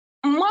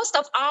most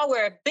of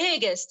our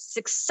biggest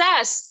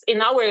success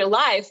in our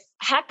life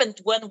happened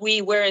when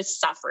we were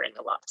suffering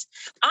a lot.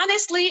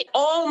 Honestly,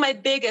 all my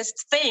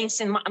biggest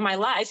things in my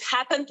life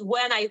happened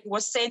when I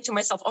was saying to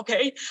myself,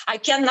 okay, I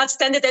cannot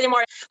stand it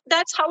anymore.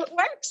 That's how it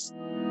works.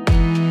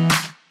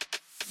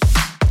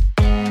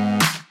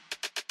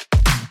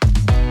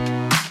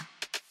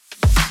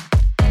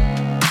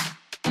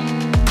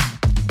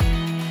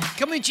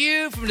 Coming to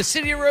you from the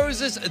City of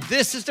Roses,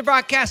 this is the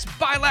broadcast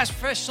by Lash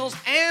Professionals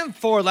and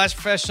for Lash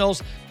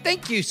Professionals.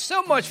 Thank you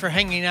so much for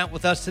hanging out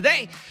with us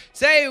today.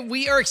 Today,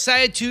 we are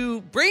excited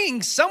to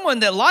bring someone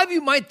that a lot of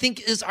you might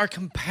think is our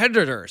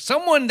competitor,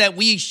 someone that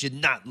we should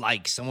not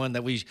like, someone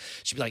that we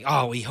should be like,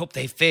 oh, we hope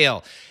they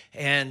fail.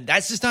 And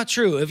that's just not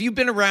true. If you've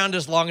been around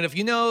us long enough,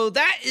 you know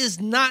that is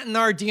not in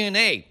our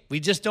DNA.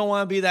 We just don't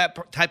want to be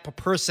that type of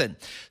person.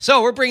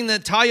 So we're bringing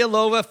Natalia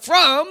Lova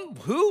from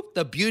who?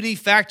 The Beauty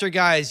Factor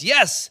guys.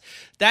 Yes,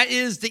 that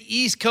is the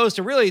East Coast,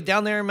 or really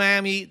down there in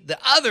Miami, the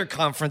other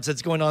conference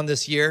that's going on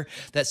this year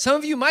that some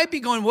of you might be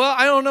going, well,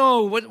 I don't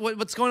know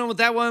what's going on with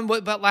that one. What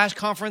about last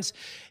conference?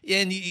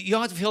 And you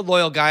don't have to feel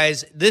loyal,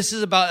 guys. This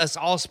is about us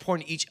all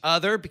supporting each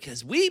other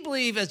because we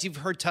believe, as you've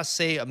heard Tuss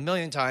say a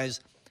million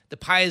times, the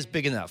pie is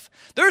big enough.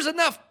 There's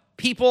enough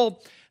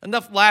people,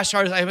 enough lash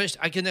artists.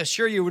 I can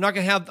assure you we're not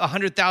going to have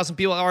 100,000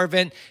 people at our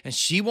event, and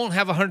she won't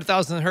have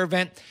 100,000 at her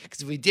event,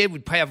 because if we did,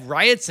 we'd probably have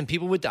riots and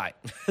people would die.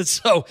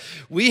 So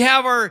we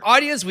have our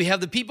audience. We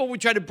have the people we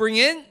try to bring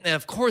in, and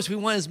of course, we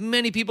want as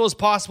many people as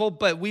possible,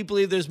 but we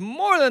believe there's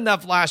more than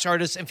enough lash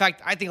artists. In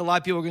fact, I think a lot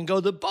of people are going to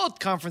go to both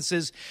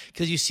conferences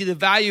because you see the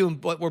value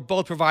in what we're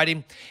both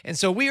providing. And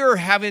so we are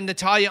having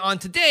Natalia on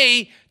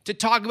today to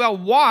talk about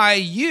why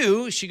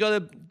you should go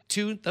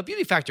to the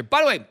Beauty Factor.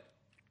 By the way,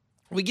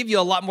 we give you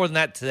a lot more than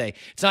that today.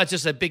 It's not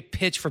just a big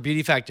pitch for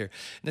Beauty Factor.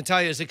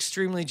 Natalia is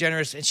extremely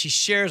generous, and she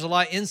shares a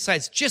lot of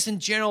insights just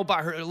in general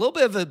about her, a little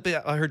bit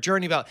of her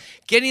journey about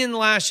getting in the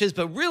lashes,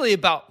 but really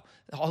about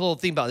the whole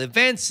thing about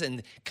events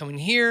and coming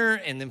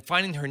here and then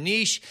finding her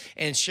niche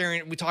and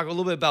sharing. We talk a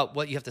little bit about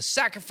what you have to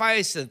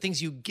sacrifice and the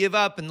things you give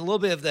up and a little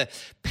bit of the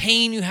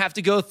pain you have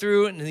to go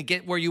through and to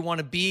get where you want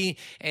to be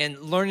and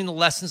learning the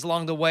lessons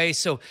along the way.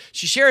 So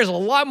she shares a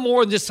lot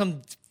more than just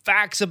some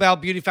facts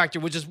about Beauty Factor,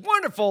 which is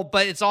wonderful,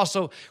 but it's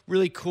also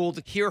really cool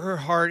to hear her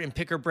heart and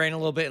pick her brain a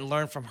little bit and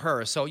learn from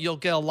her. So you'll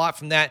get a lot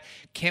from that.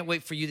 Can't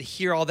wait for you to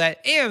hear all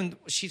that. And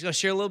she's going to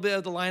share a little bit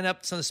of the lineup,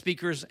 some of the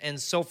speakers, and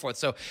so forth.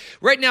 So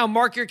right now,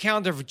 mark your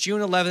calendar for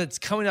June 11th. It's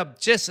coming up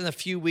just in a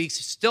few weeks.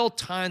 Still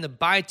time to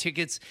buy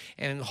tickets.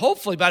 And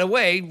hopefully, by the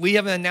way, we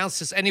haven't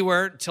announced this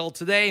anywhere till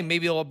today.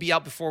 Maybe it'll be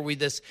out before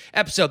this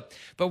episode.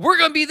 But we're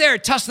going to be there.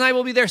 Tuss and I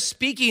will be there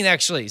speaking,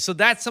 actually. So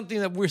that's something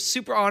that we're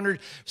super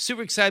honored,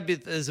 super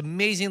excited. There's an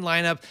amazing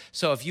lineup.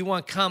 So if you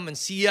want to come and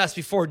see us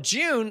before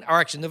June, or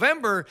actually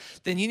November,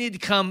 then you need to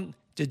come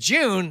to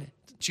June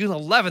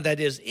 11th, that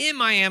is, in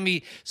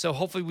Miami. So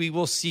hopefully we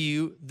will see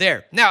you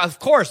there. Now, of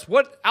course,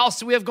 what else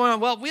do we have going on?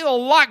 Well, we have a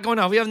lot going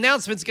on. We have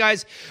announcements,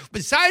 guys.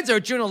 Besides our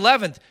June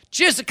 11th,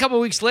 just a couple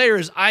of weeks later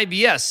is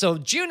IBS. So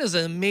June is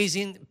an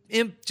amazing,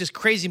 just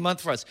crazy month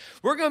for us.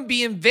 We're going to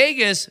be in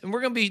Vegas, and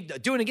we're going to be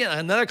doing, again,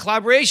 another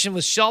collaboration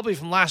with Shelby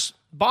from Lash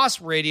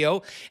Boss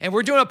Radio, and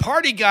we're doing a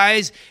party,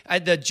 guys, on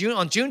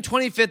June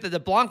 25th at the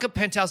Blanca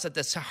Penthouse at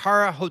the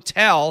Sahara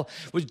Hotel,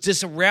 which is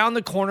just around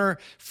the corner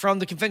from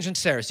the convention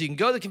center. So you can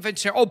go to the convention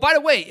center. Oh, by the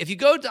way, if you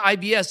go to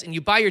IBS and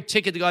you buy your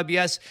ticket to go to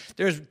IBS,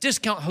 there's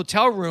discount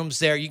hotel rooms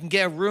there. You can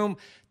get a room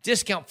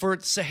discount for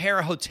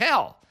Sahara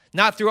Hotel,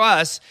 not through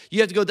us.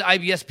 You have to go to the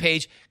IBS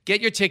page,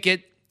 get your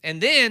ticket, and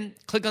then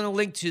click on the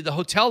link to the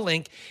hotel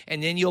link,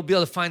 and then you'll be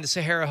able to find the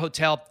Sahara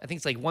Hotel. I think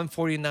it's like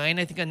 $149,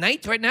 I think, a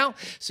night right now.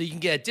 So you can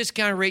get a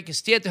discounted rate. You can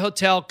stay at the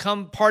hotel.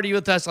 Come party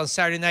with us on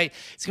Saturday night.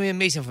 It's going to be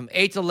amazing from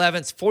 8 to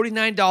 11. It's $49. We're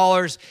going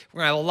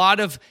to have a lot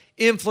of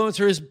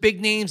influencers, big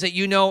names that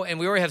you know, and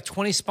we already have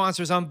 20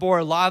 sponsors on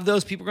board. A lot of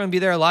those people are going to be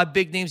there, a lot of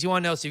big names you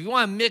want to know. So if you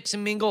want to mix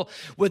and mingle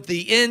with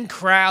the in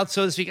crowd,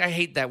 so to speak, I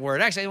hate that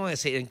word. Actually, I don't want to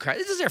say in crowd.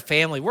 This is our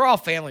family. We're all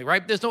family,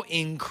 right? There's no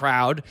in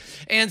crowd.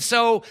 And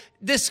so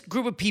this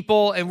group of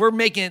people, and we're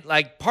making it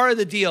like part of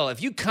the deal.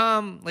 If you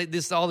come, like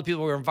this, all the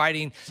people we're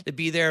inviting to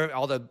be there,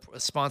 all the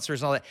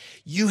sponsors and all that,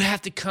 you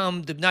have to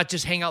come to not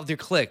just hang out with your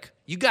clique.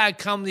 You got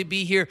to come to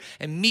be here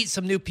and meet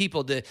some new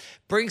people, to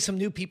bring some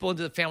new people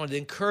into the family, to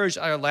encourage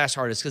our lash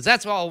artists, because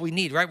that's all we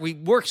need, right? We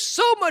work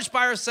so much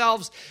by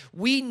ourselves.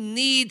 We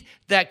need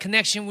that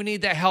connection. We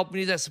need that help.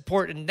 We need that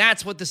support, and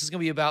that's what this is going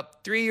to be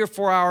about. 3 or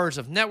 4 hours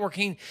of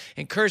networking,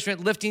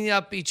 encouragement, lifting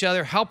up each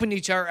other, helping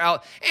each other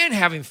out, and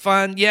having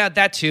fun. Yeah,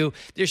 that too.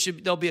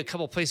 There'll be a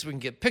couple of places we can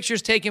get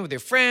pictures taken with your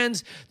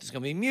friends. There's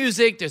going to be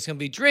music. There's going to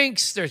be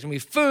drinks. There's going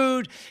to be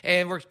food,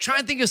 and we're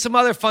trying to think of some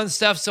other fun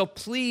stuff. So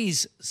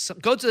please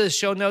go to the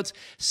show notes.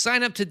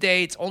 Sign up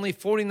today. It's only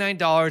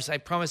 $49. I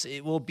promise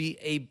it will be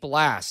a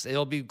blast.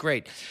 It'll be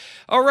great.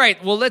 All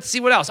right. Well, let's see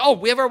what else. Oh,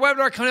 we have our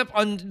webinar coming up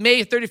on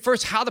May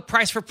 31st. How the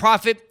Price for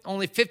Profit.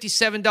 Only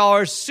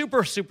 $57.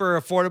 Super, super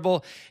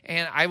affordable.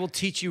 And I will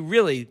teach you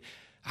really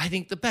I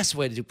think, the best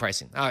way to do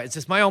pricing. It's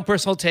just my own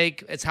personal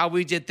take. It's how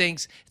we did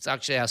things. It's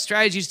actually how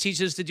strategies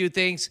teach us to do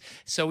things.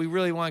 So we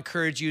really want to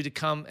encourage you to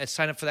come and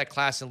sign up for that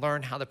class and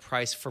learn how to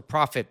price for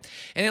profit.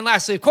 And then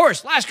lastly, of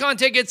course, LashCon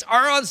tickets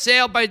are on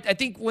sale. But I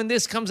think when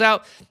this comes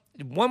out,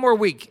 one more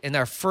week and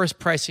our first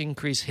price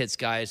increase hits,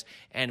 guys,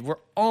 and we're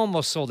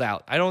almost sold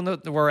out. I don't know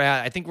where we're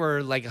at. I think we're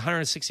like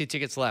 160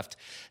 tickets left.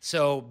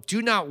 So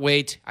do not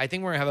wait. I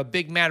think we're going to have a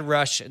big mad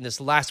rush in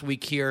this last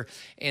week here.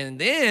 And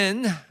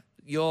then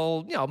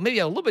you'll, maybe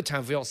a little bit of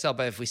time if we don't sell,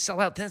 but if we sell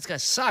out, then it's going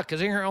to suck because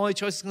then our only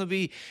choice is going to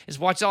be is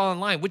watch it all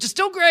online, which is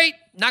still great.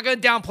 Not going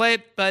to downplay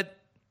it, but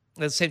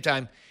at the same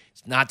time,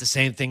 it's not the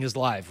same thing as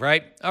live,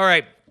 right? All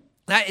right.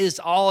 That is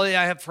all I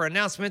have for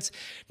announcements.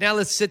 Now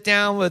let's sit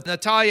down with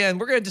Natalia, and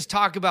we're going to just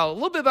talk about a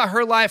little bit about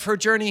her life, her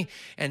journey,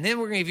 and then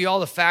we're going to give you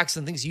all the facts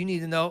and things you need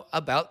to know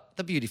about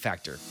the beauty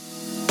factor.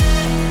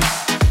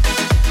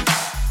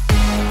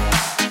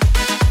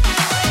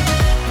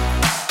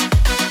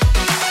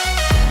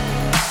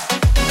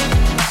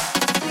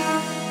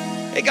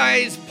 Hey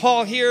guys,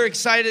 Paul here,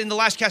 excited in the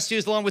Lashcast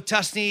Studios along with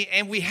Tusney,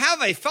 and we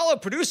have a fellow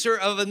producer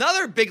of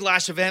another big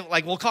Lash event,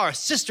 like we'll call our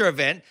sister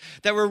event,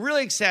 that we're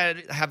really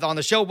excited to have on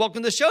the show.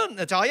 Welcome to the show,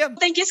 Natalia.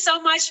 Thank you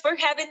so much for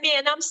having me,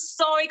 and I'm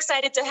so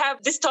excited to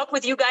have this talk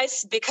with you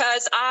guys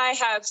because I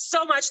have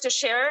so much to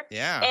share.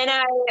 Yeah. And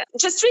I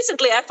just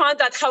recently I found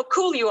out how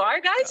cool you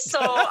are, guys, so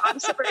I'm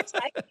super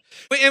excited.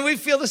 And we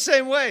feel the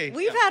same way.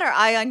 We've had our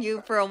eye on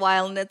you for a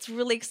while, and it's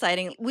really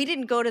exciting. We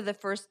didn't go to the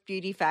first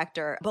Beauty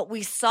Factor, but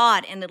we saw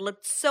it, and it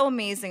looked so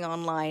amazing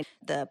online.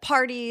 The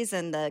parties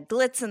and the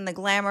glitz and the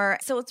glamour.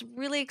 So it's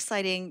really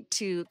exciting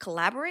to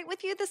collaborate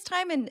with you this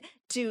time and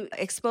to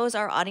expose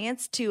our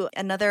audience to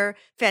another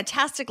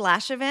fantastic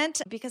lash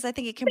event because I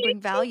think it can bring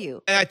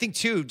value. And I think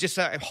too, just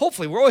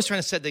hopefully we're always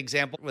trying to set the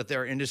example with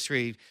our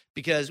industry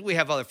because we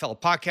have other fellow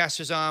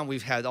podcasters on.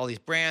 We've had all these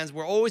brands.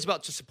 We're always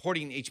about just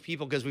supporting each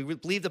people because we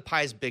believe the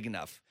pie is big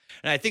enough.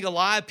 And I think a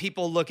lot of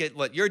people look at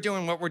what you're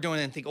doing, what we're doing,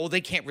 and think, oh,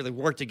 they can't really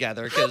work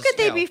together. How could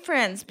they be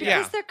friends?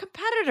 Because they're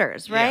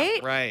competitors,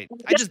 right? Yeah, right.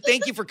 I just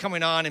thank you for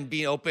coming on and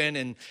being open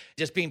and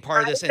just being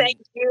part of this. Thank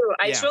you.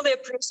 I truly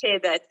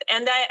appreciate that.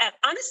 And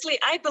honestly,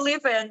 I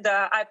believe, and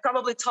I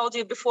probably told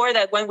you before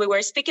that when we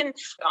were speaking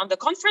on the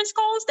conference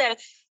calls, that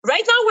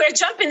right now we're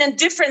jumping in a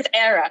different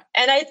era.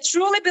 And I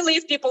truly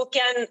believe people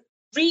can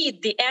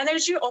read the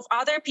energy of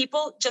other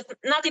people, just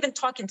not even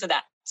talking to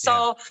that.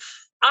 So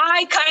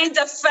I kind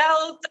of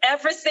felt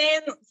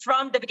everything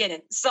from the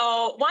beginning.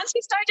 So once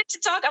we started to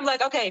talk, I'm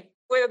like, okay,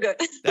 we're good.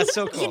 That's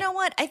so cool. You know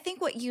what? I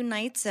think what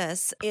unites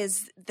us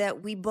is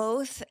that we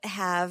both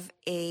have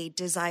a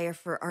desire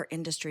for our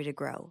industry to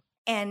grow.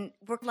 And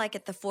we're like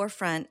at the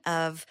forefront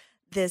of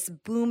this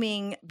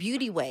booming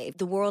beauty wave,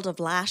 the world of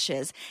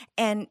lashes.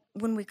 And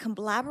when we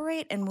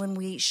collaborate and when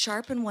we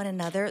sharpen one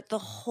another, the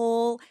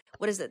whole,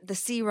 what is it? The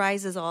sea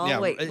rises all. Yeah,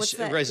 wait, what's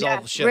that? Raises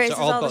all the ships. Raises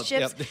all the boats.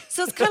 ships. Yep.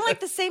 So it's kind of like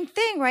the same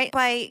thing, right?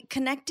 By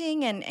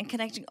connecting and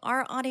connecting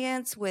our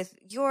audience with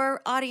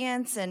your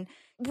audience, and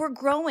we're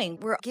growing.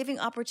 We're giving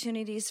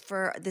opportunities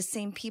for the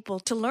same people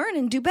to learn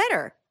and do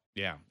better.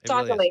 Yeah,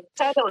 totally.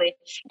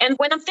 And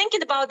when I'm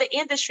thinking about the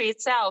industry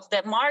itself,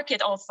 the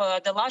market of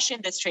the lash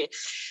industry,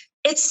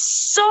 it's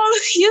so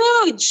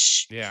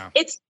huge. Yeah.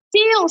 It's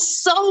still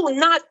so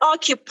not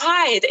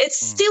occupied. It's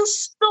still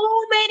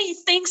so many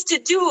things to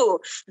do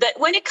that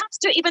when it comes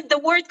to even the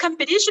word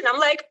competition, I'm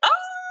like,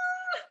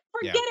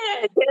 forget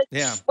it.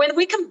 Yeah. When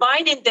we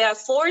combine in the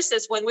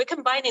forces, when we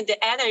combine in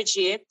the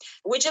energy,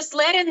 we just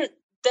let in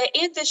the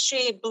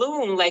industry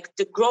bloom, like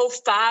to grow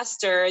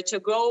faster, to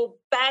grow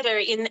better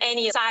in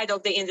any side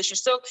of the industry.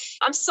 So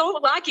I'm so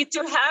lucky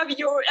to have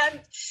you.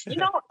 And,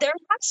 there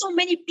are not so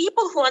many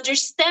people who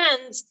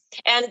understand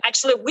and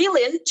actually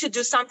willing to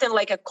do something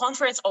like a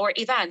conference or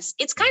events.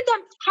 It's kind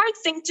of a hard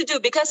thing to do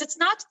because it's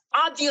not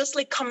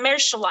obviously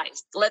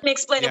commercialized. Let me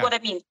explain what I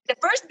mean. The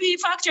first Beauty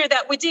Factor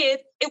that we did,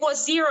 it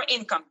was zero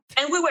income.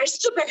 And we were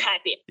super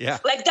happy. Yeah.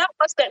 Like that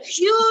was a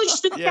huge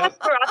success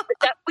for us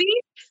that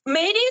we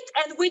made it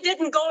and we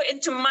didn't go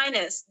into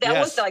minus. That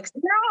was like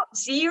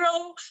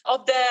zero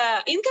of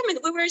the income, and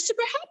we were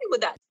super happy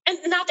with that. And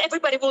not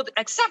everybody would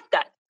accept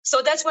that.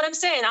 So that's what I'm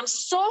saying. I'm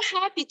so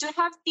happy to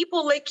have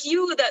people like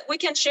you that we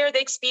can share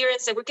the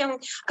experience and we can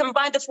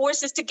combine the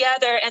forces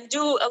together and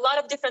do a lot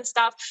of different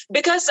stuff,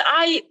 because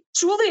I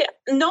truly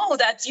know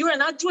that you are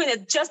not doing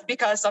it just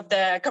because of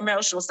the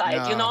commercial side.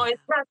 No.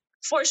 It's not.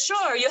 For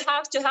sure, you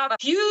have to have a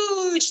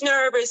huge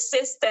nervous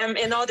system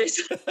in order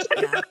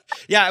to...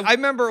 Yeah, I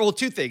remember,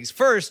 two things.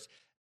 First,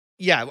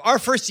 our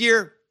first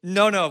year,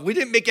 no, we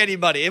didn't make any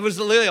money. It was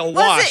literally a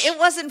wash. It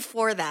wasn't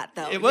for that,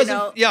 though. It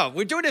wasn't.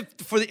 We're doing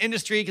it for the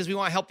industry because we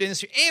want to help the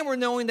industry, and we're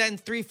knowing that in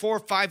 3, 4,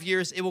 5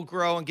 years it will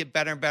grow and get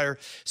better and better.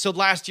 So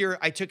last year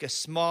I took a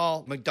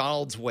small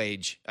McDonald's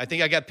wage. I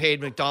think I got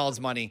paid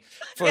McDonald's money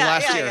for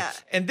last year. Yeah.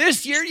 And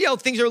this year,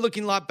 things are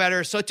looking a lot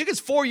better. So it took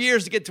us 4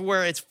 years to get to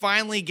where it's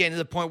finally getting to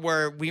the point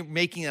where we're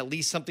making at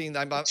least something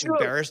that I'm not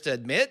embarrassed to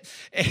admit.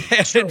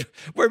 And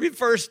where we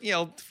first,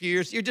 few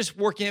years, you're just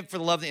working it for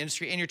the love of the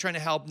industry, and you're trying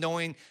to help,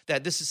 knowing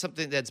that this this is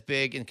something that's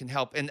big and can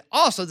help. And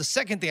also the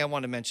second thing I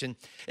want to mention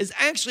is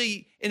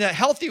actually in a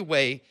healthy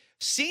way,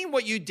 seeing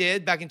what you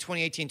did back in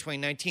 2018,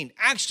 2019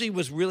 actually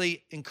was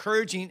really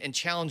encouraging and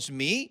challenged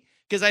me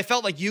because I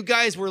felt like you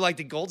guys were like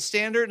the gold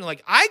standard and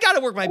like, I got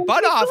to work my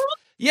butt off.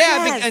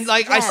 Yeah. Yes, and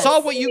like, yes. I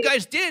saw what you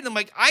guys did. And I'm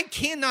like, I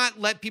cannot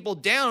let people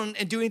down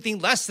and do anything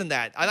less than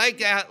that. I like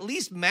to at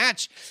least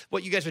match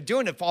what you guys are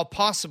doing if all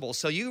possible.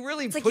 So you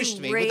really It's like pushed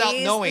you me without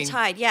raise knowing. the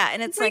tide. Yeah.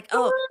 And it's like,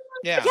 oh,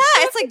 Yeah.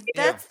 yeah, it's like,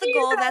 that's the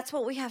goal. That's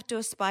what we have to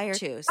aspire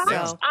to. So. I'm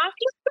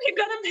just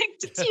gonna make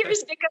the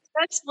tears because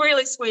that's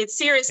really sweet.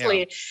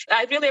 Seriously,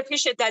 I really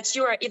appreciate that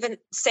you are even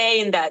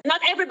saying that. Not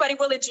everybody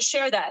willing to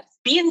share that.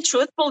 Being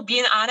truthful,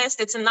 being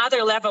honest, it's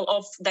another level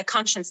of the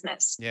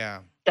consciousness. Yeah.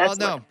 That's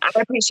no. I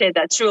appreciate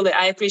that. Truly,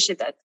 I appreciate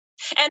that.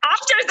 And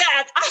after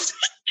that,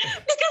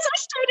 because I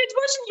started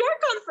watching your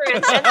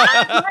conference and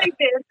I'm like,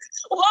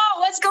 wow,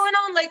 what's going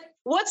on? Like,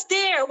 what's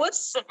there?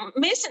 What's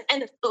missing?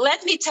 And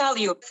let me tell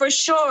you, for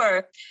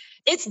sure,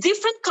 it's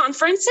different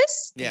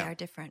conferences. They are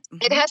different.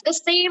 It has the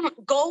same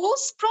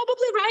goals,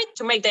 probably, right?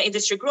 To make the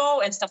industry grow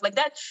and stuff like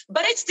that.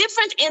 But it's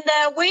different in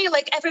the way,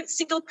 like every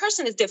single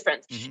person is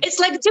different. It's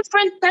like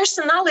different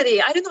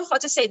personality. I don't know how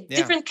to say,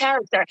 different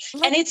character.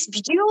 And it's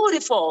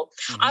beautiful.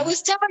 I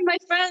was telling my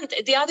friend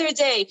the other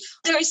day,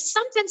 there is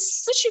something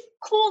such a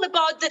cool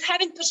about that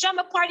having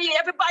pajama party.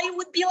 Everybody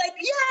would be like,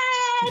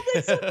 yeah,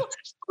 that's so cool.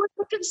 It was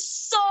looking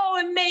so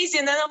amazing.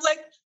 And I'm like,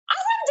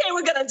 one day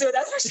we're going to do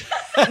that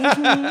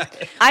for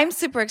sure. I'm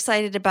super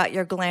excited about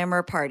your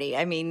glamour party.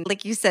 I mean,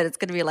 like you said, it's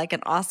going to be like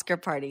an Oscar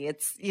party.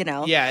 It's, you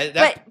know. Yeah,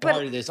 that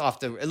party is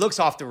it looks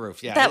off the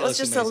roof. Yeah, that was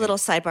just amazing. A little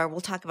sidebar. We'll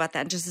talk about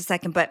that in just a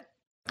second. But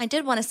I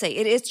did want to say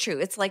it is true.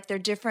 It's like they're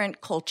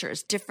different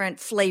cultures, different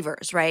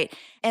flavors, right?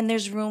 And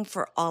there's room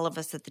for all of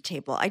us at the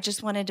table. I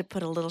just wanted to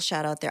put a little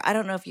shout out there. I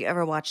don't know if you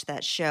ever watched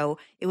that show.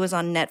 It was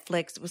on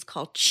Netflix. It was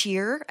called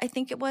Cheer, I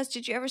think it was.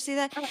 Did you ever see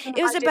that?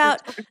 It was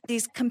about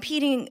these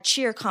competing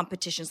cheer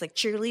competitions, like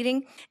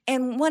cheerleading.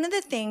 And one of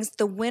the things,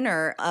 the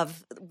winner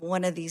of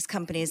one of these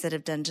companies that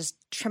have done just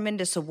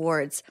tremendous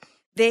awards,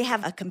 they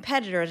have a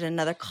competitor at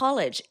another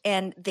college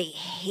and they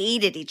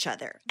hated each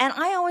other. And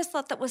I always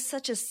thought that was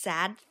such a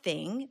sad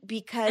thing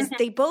because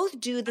they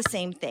both do the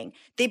same thing.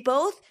 They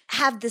both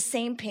have the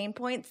same pain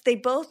points. They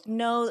both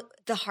know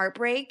the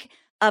heartbreak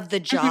of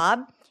the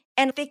job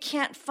and they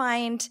can't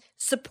find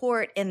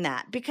support in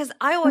that because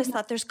I always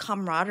thought there's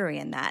camaraderie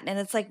in that. And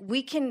it's like,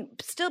 we can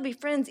still be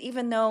friends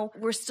even though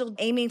we're still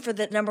aiming for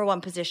the number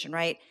one position,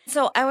 right?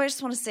 So I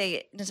just want to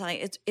say,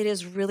 Natalia, it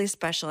is really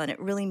special and it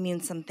really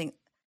means something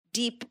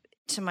deep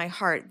to my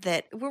heart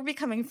that we're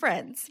becoming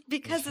friends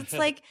because it's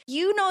like,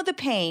 you know, the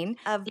pain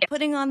of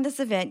putting on this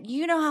event.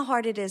 You know how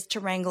hard it is to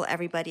wrangle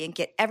everybody and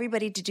get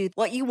everybody to do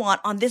what you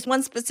want on this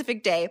one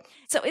specific day.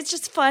 So it's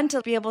just fun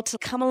to be able to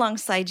come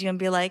alongside you and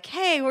be like,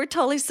 hey, we're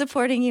totally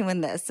supporting you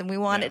in this and we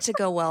want it to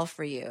go well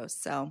for you.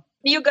 So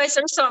you guys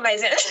are so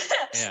amazing.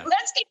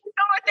 Let's keep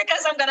going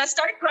because I'm going to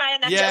start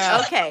crying.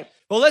 Okay.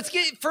 Well, let's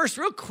get first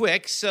real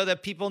quick so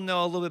that people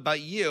know a little bit about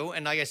you.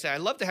 And like I said,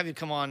 I'd love to have you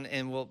come on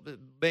and we'll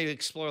maybe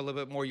explore a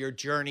little bit more your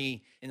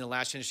journey in the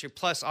lash industry.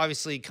 Plus,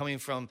 obviously, coming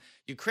from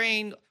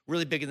Ukraine,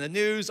 really big in the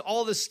news.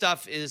 All this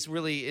stuff is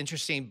really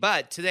interesting.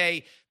 But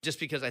today, just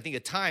because I think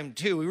of time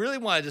too, we really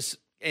wanted to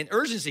and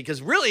urgency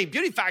because really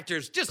Beauty Factor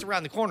is just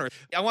around the corner.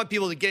 I want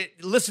people to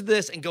listen to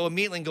this and go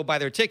immediately and go buy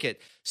their ticket.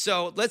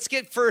 So let's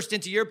get first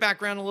into your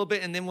background a little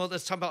bit and then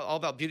let's talk all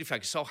about Beauty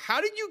Factor. So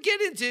how did you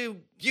get into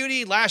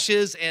beauty,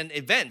 lashes, and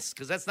events?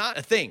 Because that's not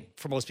a thing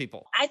for most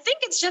people. I think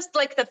it's just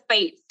like the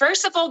fate.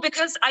 First of all,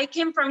 because I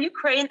came from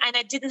Ukraine and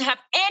I didn't have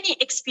any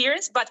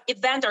experience but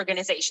event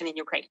organization in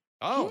Ukraine.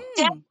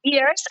 10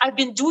 years I've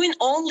been doing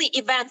only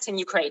events in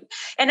Ukraine.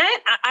 And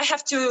I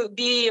have to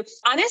be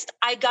honest,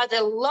 I got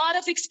a lot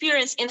of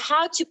experience in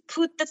how to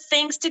put the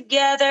things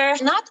together,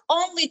 not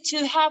only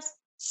to have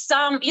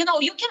some, you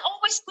can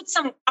always put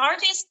some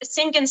artists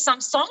singing some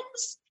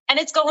songs and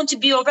it's going to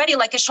be already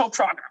like a show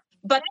program.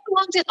 But I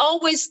wanted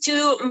always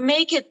to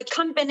make it a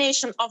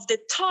combination of the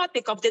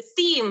topic, of the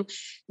theme,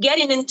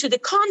 getting into the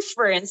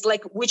conference,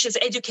 which is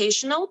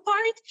educational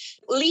part,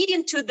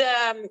 leading to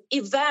the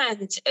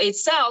event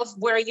itself,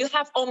 where you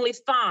have only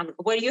fun,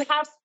 where you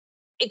have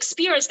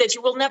experience that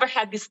you will never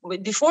have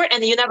before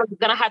and you're never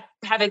going to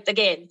have it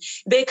again.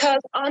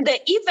 Because on the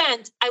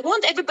event, I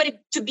want everybody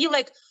to be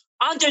like,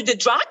 under the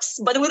drugs,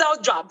 but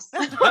without drugs.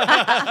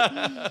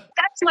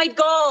 That's my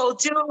goal.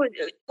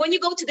 When you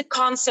go to the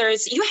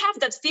concerts, you have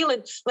that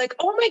feeling like,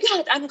 oh my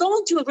God, I'm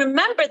going to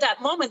remember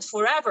that moment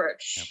forever.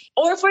 Yep.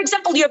 Or for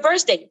example, your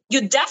birthday.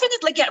 You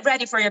definitely get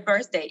ready for your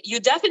birthday. You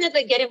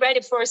definitely getting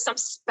ready for some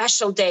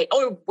special day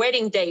or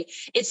wedding day.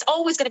 It's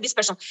always going to be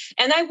special.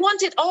 And I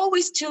wanted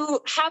always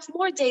to have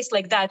more days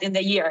like that in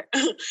the year.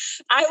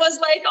 I was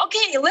like,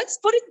 okay, let's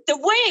put it the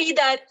way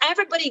that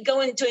everybody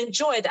going to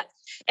enjoy that.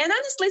 And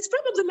honestly, it's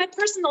probably my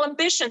personal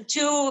ambition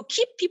to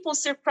keep people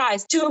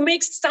surprised, to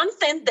make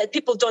something that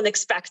people don't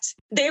expect.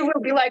 They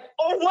will be like,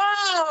 oh,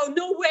 wow,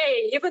 no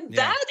way. Even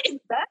that in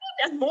bed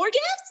and more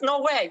gifts?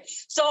 No way.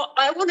 So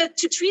I wanted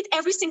to treat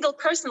every single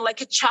person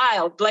like a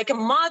child, like a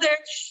mother,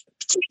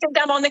 treating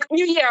them on the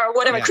New Year or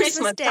whatever,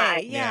 Christmas Day.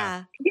 time.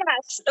 Yeah.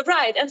 Yes,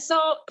 right. And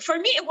so for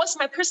me, it was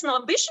my personal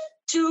ambition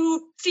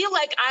to feel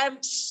like I'm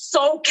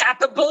so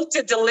capable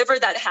to deliver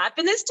that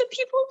happiness to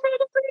people,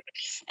 probably.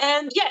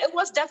 And it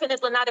was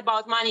definitely not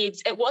about money.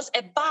 It was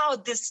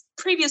about this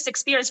previous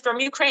experience from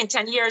Ukraine,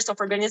 10 years of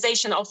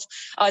organization of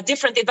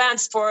different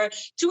events for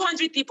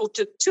 200 people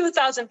to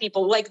 2,000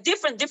 people, like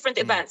different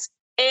events.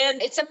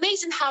 And it's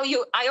amazing how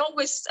I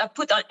always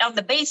put on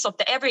the base of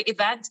every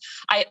event,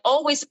 I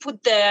always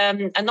put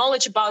the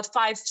knowledge about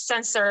 5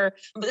 sensor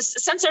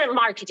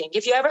marketing.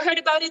 If you ever heard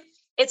about it,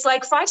 it's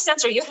like 5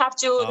 sensor. You have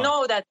to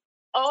know that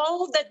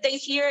all that they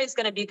hear is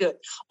going to be good.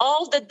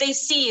 All that they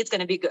see is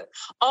going to be good.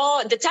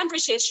 All the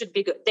temperature should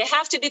be good. They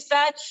have to be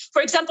fed.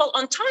 For example,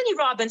 on Tony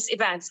Robbins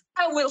events,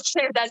 I will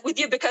share that with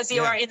you because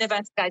you are in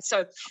events, guys.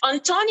 So on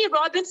Tony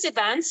Robbins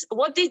events,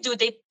 what they do,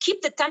 they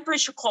keep the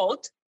temperature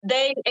cold.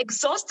 They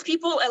exhaust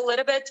people a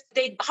little bit.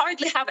 They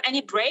hardly have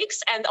any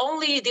breaks. And the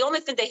only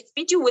thing they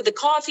feed you with the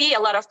coffee, a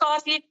lot of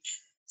coffee.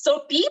 So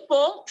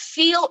people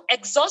feel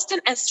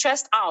exhausted and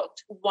stressed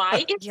out.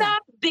 Why is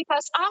that?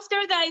 Because after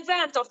the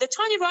event of the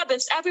Tony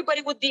Robbins,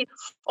 everybody would be,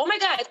 oh my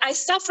God, I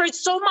suffered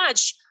so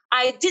much.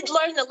 I did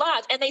learn a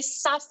lot and I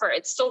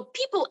suffered. So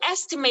people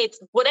estimate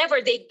whatever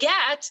they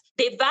get,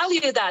 they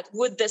value that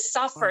with the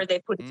suffer they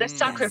put, the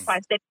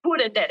sacrifice they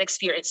put in that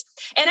experience.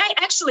 And I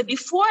actually,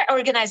 before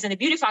organizing the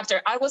Beauty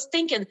Factor, I was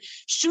thinking,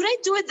 should I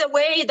do it the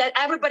way that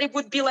everybody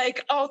would be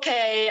like,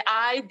 okay,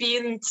 I've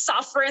been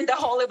suffering the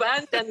whole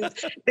event and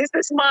this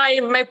is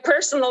my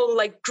personal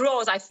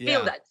growth. I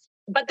feel that.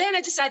 But then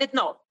I decided,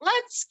 no,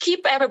 let's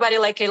keep everybody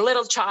like a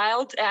little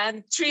child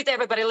and treat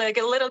everybody like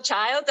a little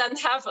child and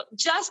have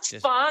just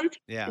fun,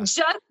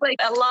 just like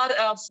a lot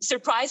of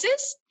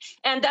surprises.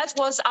 And that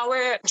was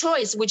our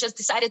choice. We just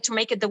decided to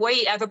make it the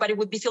way everybody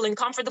would be feeling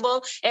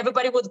comfortable.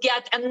 Everybody would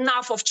get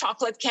enough of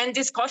chocolate,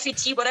 candies, coffee,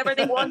 tea, whatever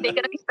they want. They're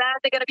going to be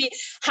fat. They're going to be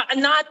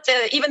not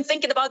even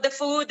thinking about the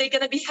food. They're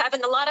going to be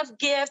having a lot of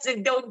gifts. They're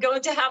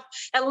going to have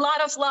a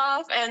lot of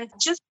love and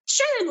just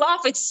sharing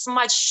love. It's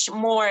much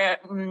more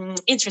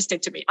interesting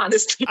to me,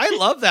 honestly. I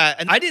love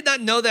that. And I did not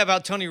know that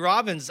about Tony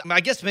Robbins.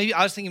 I guess I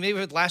was thinking maybe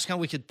with LashCon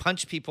we could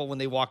punch people when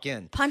they walk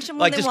in. Punch them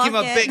when they Like walk in.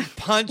 just give them a big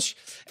punch,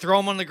 throw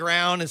them on the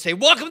ground and say,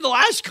 welcome to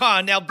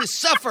LashCon. Now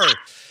suffer.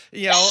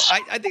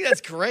 I think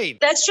that's great.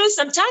 That's true.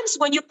 Sometimes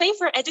when you pay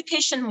for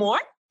education more,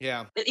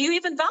 you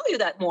even value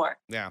that more.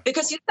 Yeah.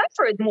 Because you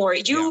suffered more.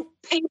 You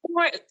pay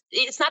more.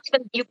 It's not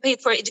even you paid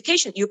for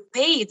education. You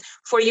paid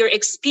for your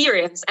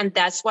experience. And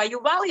that's why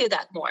you value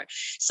that more.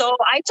 So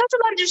I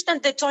totally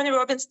understand the Tony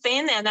Robbins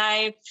thing. And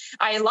I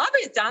love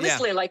it,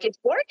 honestly. Yeah. Like it's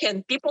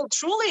working. People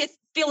truly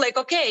feel like,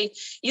 okay,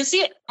 you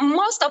see,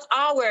 most of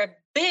our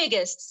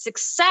biggest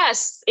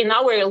success in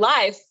our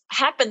life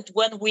happened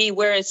when we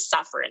were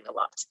suffering a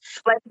lot.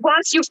 Like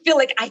once you feel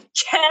like I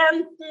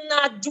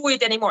cannot do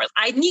it anymore,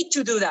 I need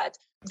to do that.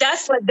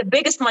 That's like the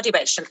biggest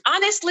motivation,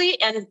 honestly.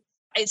 And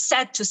it's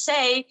sad to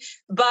say,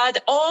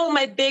 but all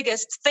my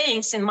biggest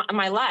things in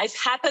my life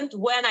happened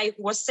when I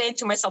was saying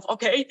to myself,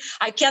 okay,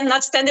 I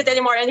cannot stand it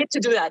anymore. I need to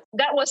do that.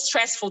 That was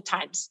stressful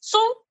times. So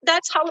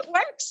that's how it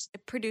works.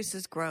 It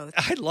produces growth.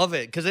 I love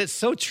it because it's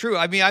so true.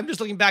 I mean, I'm just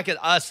looking back at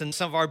us and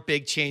some of our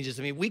big changes.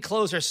 I mean, we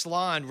closed our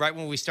salon right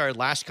when we started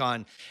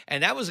LashCon,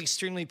 and that was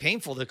extremely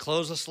painful to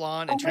close the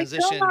salon and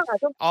transition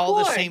all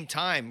at the same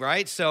time,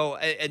 right? So,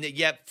 and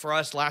yet for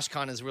us,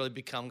 LashCon has really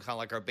become kind of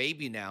like our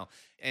baby now,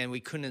 and we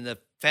couldn't have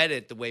fed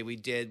it the way we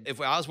did. If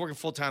I was working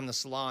full-time in the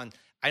salon,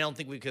 I don't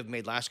think we could have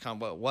made LashCon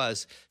what it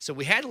was. So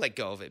we had to let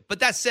go of it.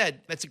 But that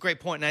said, that's a great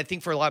point. And I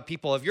think for a lot of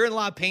people, if you're in a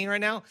lot of pain right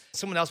now,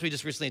 someone else we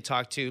just recently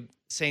talked to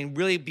saying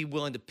really be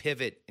willing to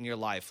pivot in your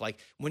life. Like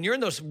when you're in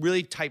those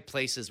really tight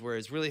places where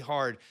it's really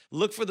hard,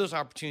 look for those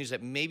opportunities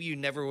that maybe you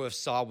never would have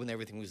saw when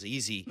everything was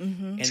easy.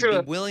 And be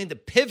willing to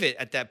pivot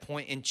at that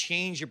point and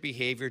change your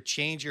behavior,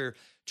 change your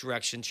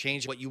direction,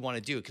 change what you want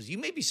to do. Because you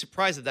may be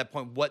surprised at that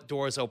point what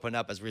doors open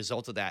up as a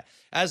result of that,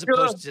 as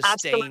opposed to just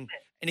staying.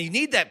 And you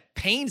need that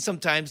pain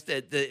sometimes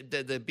to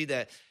be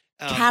that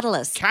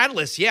catalyst,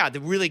 to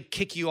really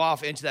kick you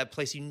off into that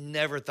place you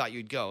never thought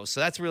you'd go. So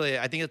that's really,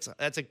 I think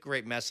that's a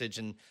great message.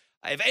 And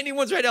if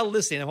anyone's right now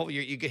listening, I hope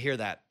you can hear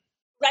that.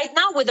 Right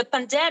now with the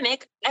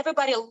pandemic,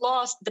 everybody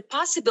lost the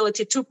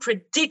possibility to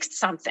predict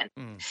something.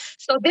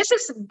 So this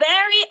is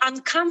very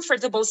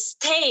uncomfortable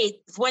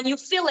state when you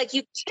feel like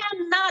you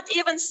cannot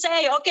even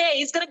say, okay,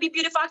 it's going to be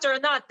Beauty Factor or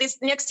not this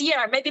next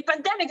year. Maybe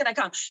pandemic going to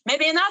come.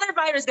 Maybe another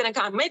virus going to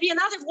come. Maybe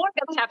another war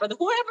going to happen.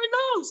 Whoever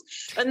knows.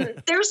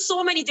 And there's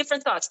so many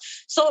different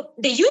thoughts. So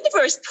the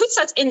universe puts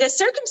us in the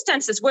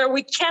circumstances where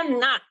we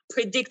cannot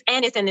predict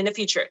anything in the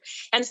future.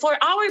 And for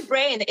our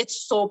brain,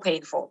 it's so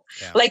painful.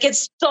 Yeah. Like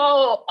it's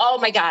so, oh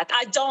my God,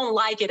 I don't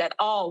like it at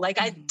all.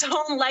 Like I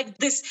don't like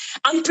this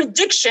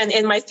unprediction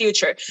in my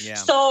future. Yeah.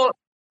 So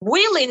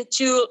willing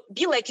to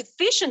be like a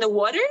fish in the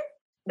water,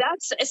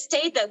 that's a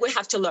state that we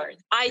have to learn.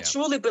 I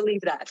truly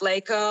believe that.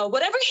 Like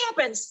whatever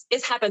happens,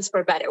 it happens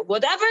for better.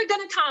 Whatever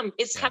gonna come,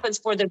 it happens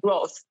for the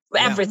growth.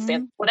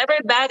 Everything, whatever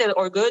bad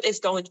or good is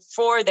going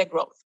for the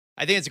growth.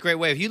 I think it's a great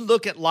way. If you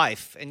look at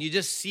life and you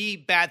just see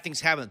bad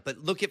things happen, but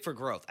look at for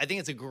growth. I think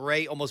it's a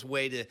great almost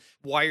way to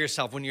wire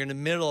yourself when you're in the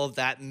middle of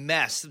that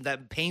mess,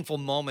 that painful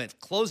moment,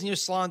 closing your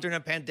salon during a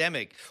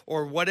pandemic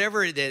or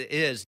whatever it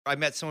is. I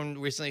met someone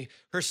recently,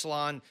 her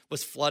salon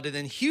was flooded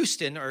in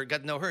Houston, or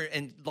got to know her,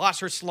 and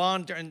lost her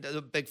salon during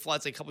the big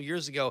floods a couple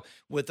years ago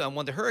with one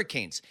of the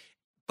hurricanes.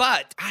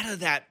 But out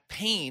of that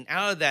pain,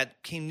 out of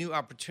that came new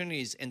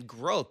opportunities and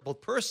growth,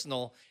 both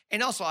personal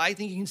and also I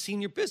think you can see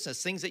in your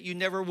business, things that you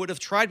never would have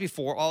tried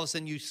before. All of a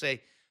sudden you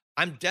say,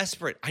 I'm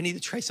desperate. I need to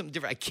try something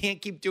different. I can't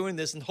keep doing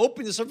this and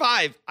hoping to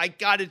survive. I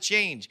got to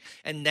change.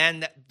 And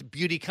then the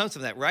beauty comes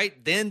from that, right?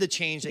 Then the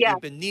change that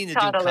you've been needing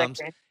to do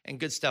comes and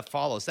good stuff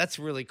follows. That's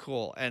really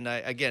cool. And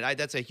again,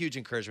 that's a huge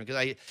encouragement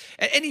because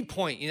at any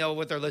point,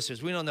 with our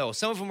listeners, we don't know.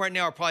 Some of them right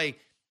now are probably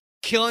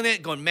killing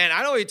it, going, man, I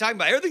don't know what you're talking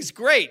about. Everything's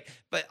great.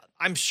 But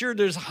I'm sure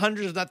there's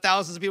hundreds, if not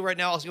thousands of people right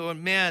now also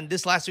going, man,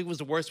 this last week was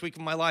the worst week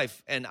of my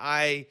life. And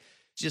I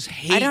just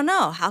hate. I don't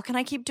know. How can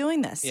I keep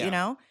doing this,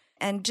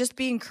 And just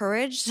be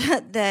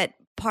encouraged that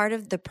part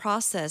of the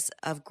process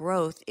of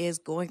growth is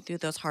going through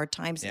those hard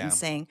times and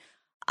saying,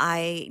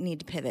 I need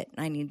to pivot.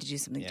 I need to do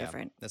something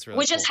different. That's really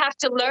We just have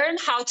to learn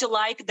how to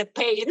like the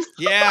pain.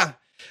 Yeah.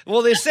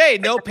 Well, they say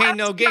no pain,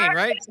 no gain,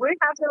 right? We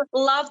have to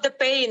love the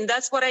pain.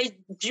 That's what I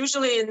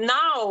usually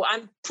now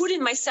I'm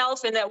putting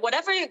myself in that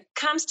whatever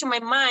comes to my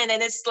mind.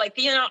 And it's like,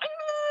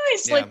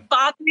 it's like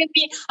bothering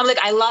me. I'm like,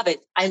 I love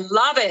it. I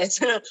love it.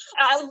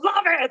 I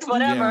love it.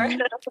 Whatever. Yeah.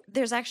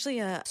 There's actually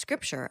a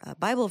scripture, a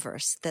Bible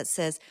verse that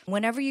says,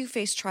 whenever you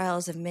face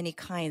trials of many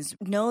kinds,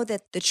 know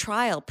that the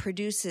trial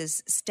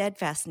produces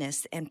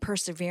steadfastness and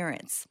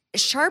perseverance. It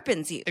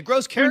sharpens you. It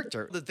grows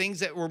character. The things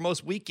that we're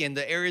most weak in,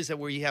 the areas that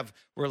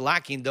we're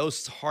lacking,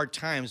 those hard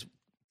times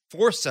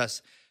force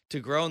us to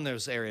grow in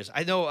those areas.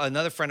 I know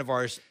another friend of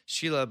ours,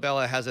 Sheila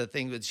Bella, has a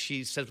thing that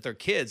she says with her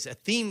kids, a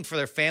theme for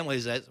their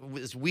families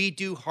is we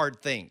do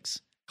hard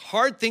things.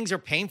 Hard things are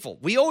painful.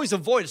 We always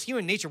avoid, it's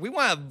human nature. We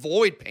want to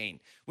avoid pain.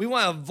 We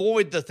want to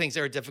avoid the things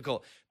that are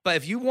difficult. But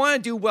if you want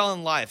to do well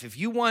in life, if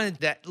you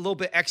want that little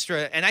bit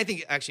extra, and I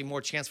think actually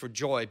more chance for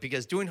joy,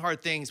 because doing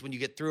hard things, when you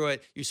get through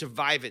it, you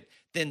survive it,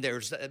 then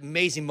there's an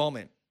amazing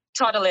moment.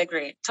 Totally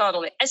agree.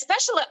 Totally.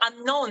 Especially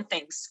unknown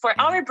things. For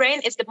our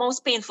brain, it's the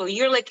most painful.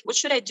 You're like, what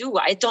should I do?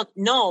 I don't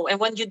know. And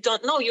when you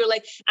don't know, you're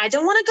like, I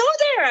don't want to go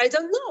there. I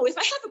don't know. If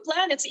I have a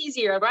plan, it's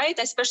easier, right?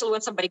 Especially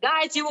when somebody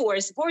guides you or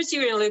supports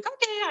you, you're like,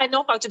 okay, I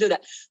know how to do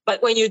that.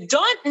 But when you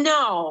don't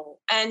know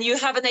and you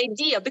have an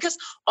idea, because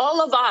all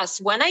of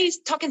us, when I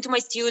talking to my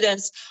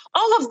students,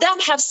 all of them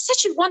have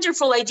such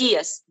wonderful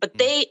ideas, but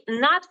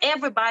not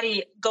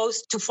everybody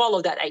goes to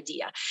follow that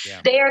idea.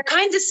 Yeah. They are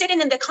kind of sitting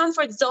in the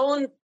comfort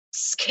zone,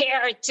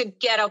 scared to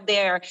get up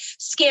there,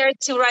 scared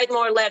to write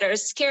more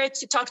letters, scared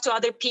to talk to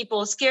other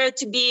people, scared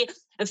to be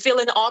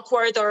feeling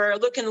awkward or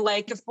looking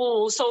like a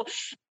fool. So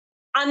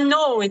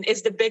unknown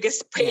is the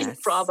biggest pain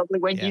probably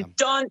when you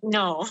don't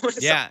know.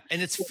 Yeah.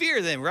 And it's fear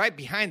then right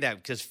behind that,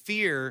 because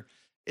fear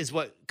is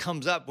what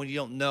comes up when you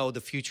don't know the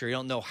future. You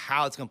don't know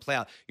how it's going to play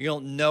out. You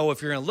don't know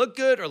if you're going to look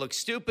good or look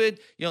stupid.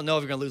 You don't know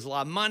if you're going to lose a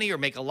lot of money or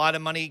make a lot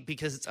of money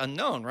because it's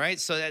unknown, right?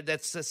 So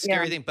that's a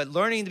scary thing. But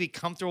learning to be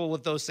comfortable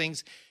with those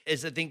things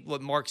is, I think,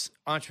 what marks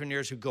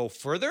entrepreneurs who go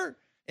further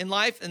in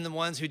life and the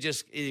ones who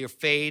just either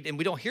fade and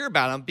we don't hear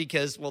about them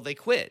because, well, they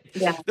quit.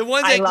 Yeah, the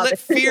ones that let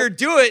fear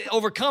do it,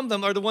 overcome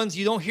them, are the ones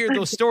you don't hear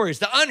those stories,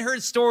 the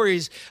unheard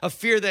stories of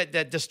fear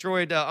that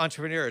destroyed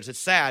entrepreneurs. It's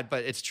sad,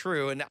 but it's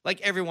true. And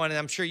like everyone, and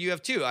I'm sure you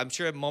have too, I'm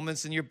sure at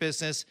moments in your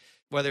business,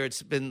 whether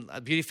it's been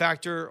a Beauty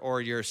Factor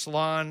or your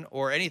salon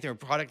or anything, or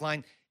product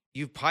line,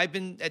 you've probably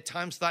been at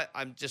times thought,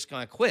 I'm just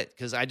going to quit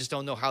because I just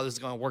don't know how this is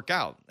going to work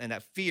out. And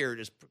that fear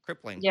is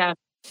crippling. Yeah.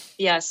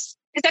 Yes.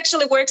 It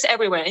actually works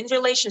everywhere, in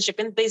relationship,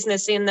 in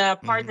business, in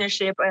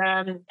partnership,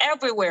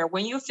 everywhere.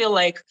 When you feel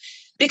like,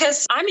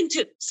 because I'm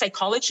into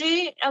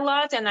psychology a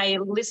lot and I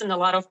listen to a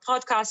lot of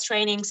podcast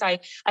trainings.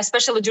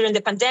 Especially during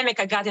the pandemic,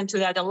 I got into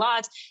that a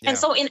lot. Yeah. And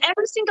so in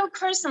every single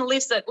person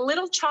lives a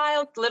little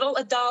child, little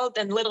adult,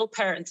 and little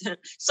parent.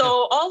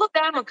 So all of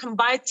them are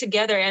combined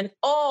together, and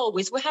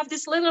always we have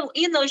this little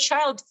inner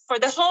child for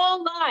the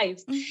whole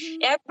life.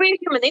 Every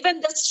human,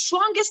 even the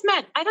strongest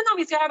man. I don't know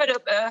if you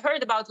ever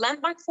heard about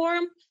Landmark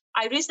Forum.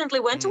 I recently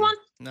went to one.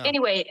 No.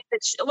 Anyway,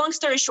 long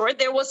story short,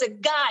 there was a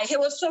guy. He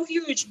was so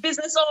huge,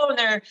 business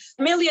owner,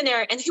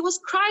 millionaire, and he was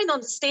crying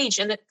on the stage.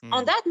 And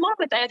on that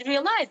moment, I had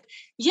realized,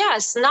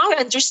 yes, now I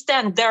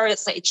understand there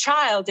is a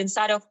child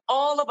inside of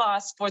all of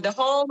us for the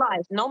whole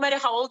life. No matter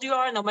how old you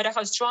are, no matter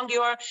how strong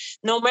you are,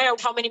 no matter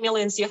how many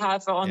millions you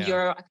have on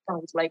your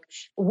account, like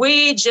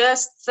we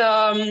just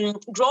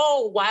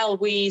grow while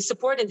we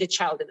supporting the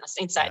child in us,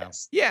 inside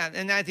us. Yeah,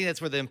 and I think that's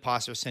where the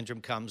imposter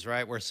syndrome comes,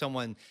 right? Where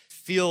someone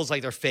feels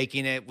like they're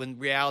faking it when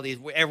reality,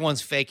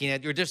 everyone's faking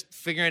it. You're just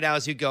figuring it out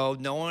as you go.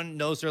 No one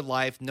knows their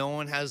life. No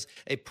one has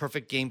a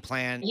perfect game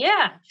plan.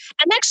 Yeah.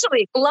 And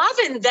actually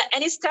loving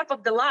any step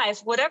of the life,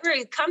 whatever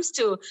it comes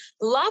to,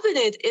 loving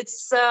it,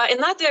 it's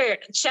another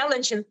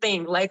challenging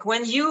thing. Like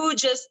when you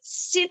just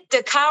sit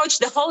the couch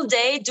the whole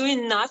day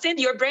doing nothing,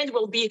 your brain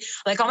will be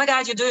like, oh my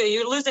God,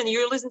 you're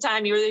losing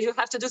time. You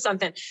have to do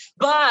something.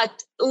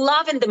 But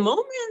loving the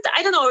moment,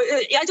 I don't know.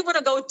 I don't want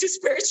to go too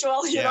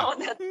spiritual, you know,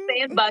 that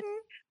thing, but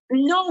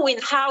knowing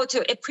how to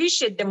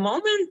appreciate the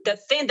moment, the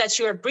thing that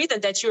you're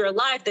breathing, that you're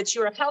alive, that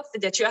you're healthy,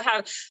 that you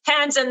have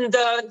hands and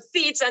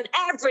feet and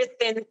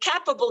everything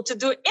capable to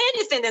do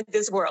anything in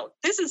this world.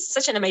 This is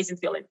such an amazing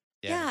feeling.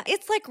 Yeah,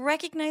 it's like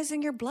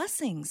recognizing your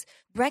blessings,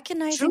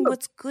 recognizing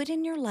what's good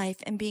in your life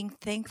and being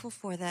thankful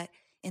for that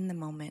in the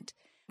moment.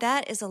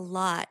 That is a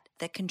lot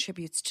that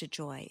contributes to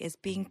joy, is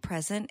being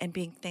present and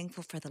being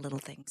thankful for the little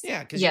things. Yeah,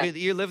 because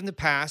you live in the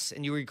past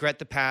and you regret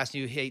the past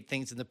and you hate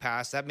things in the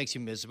past. That makes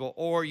you miserable.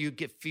 Or you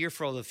get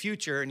fearful of the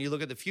future and you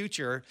look at the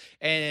future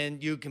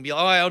and you can be,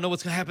 I don't know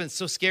what's going to happen. It's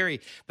so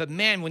scary. But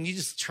man, when you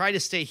just try to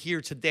stay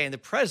here today in the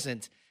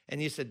present,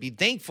 and you said, be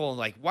thankful and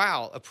like,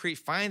 wow,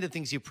 find the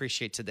things you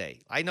appreciate today.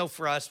 I know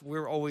for us,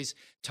 we're always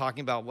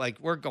talking about like,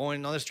 we're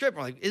going on this trip.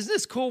 We're like, isn't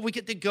this cool? We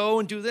get to go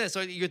and do this.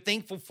 So you're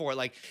thankful for it.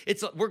 Like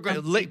we're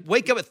going to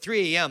wake up at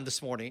 3 a.m.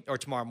 this morning or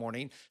tomorrow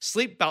morning,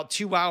 sleep about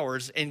 2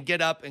 hours and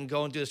get up and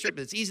go and do this trip.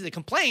 It's easy to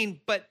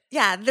complain, but.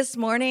 Yeah, this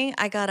morning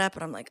I got up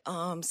and I'm like,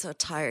 oh, I'm so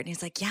tired. And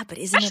he's like, yeah, but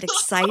isn't it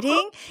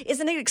exciting?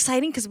 Isn't it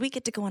exciting? Because we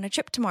get to go on a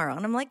trip tomorrow.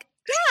 And I'm like,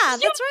 yeah,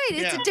 that's right.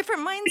 It's a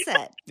different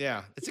mindset.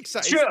 Yeah, it's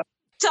exciting. True.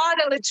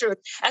 Totally true.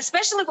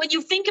 Especially when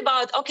you think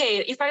about, okay,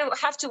 if I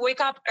have to wake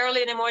up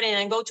early in the morning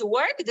and go to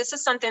work, this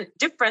is something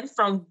different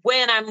from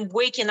when I'm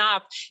waking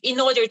up in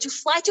order to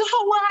fly to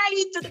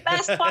Hawaii to the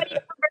best party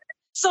ever.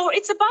 So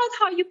it's about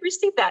how you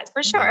perceive that,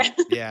 for sure.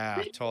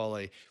 Yeah,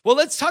 totally. Well,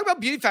 let's talk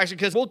about Beauty Factor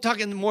because we'll talk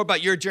more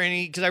about your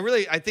journey because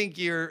I think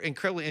you're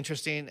incredibly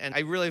interesting and I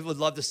really would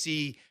love to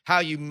see how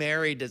you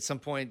married at some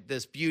point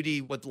this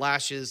beauty with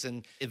lashes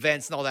and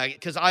events and all that.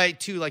 Because I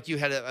too, like you,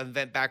 had an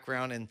event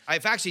background and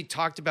I've actually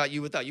talked about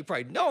you without you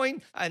probably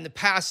knowing. In the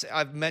past,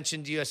 I've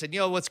mentioned to you, I said,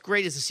 what's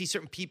great is to see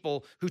certain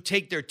people who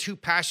take their two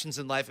passions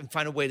in life and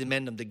find a way to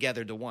mend them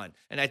together to one.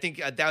 And I think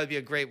that would be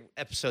a great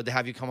episode to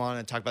have you come on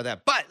and talk about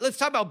that. But let's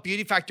talk about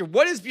Beauty Factor.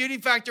 What is Beauty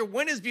Factor?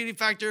 When is Beauty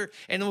Factor?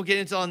 And then we'll get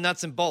into all the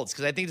nuts and bolts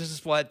because I think this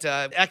is what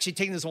actually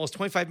taking this almost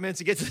 25 minutes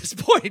to get to this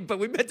point, but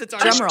we meant to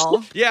talk. Drum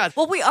roll. Yeah.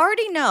 Well, we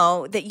already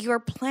know that you're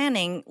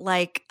planning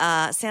like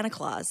Santa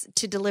Claus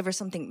to deliver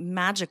something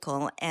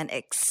magical and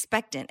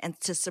expectant and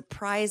to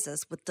surprise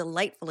us with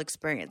delightful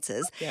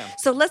experiences. Yeah.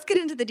 So let's get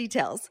into the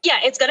details. Yeah,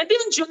 it's going to be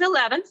on June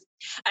 11th.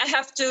 I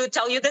have to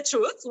tell you the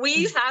truth.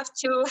 We have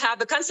to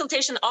have a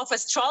consultation of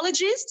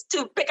astrologists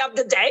to pick up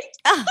the date.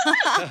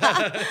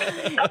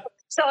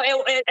 So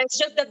it's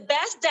just the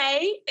best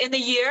day in the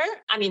year.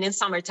 I mean, in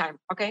summertime,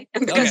 okay?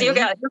 Because you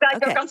got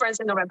your conference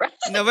in November.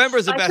 November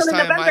is the best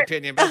time, in my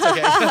opinion, but it's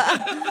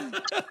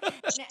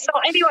okay. So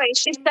anyway,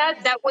 she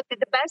said that would be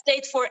the best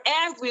date for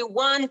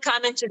everyone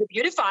coming to the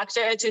Beauty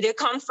Factor, to the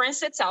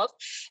conference itself.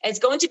 It's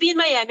going to be in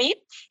Miami,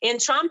 in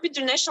Trump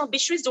International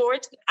Beach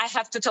Resort. I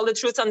have to tell the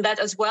truth on that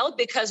as well,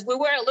 because we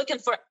were looking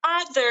for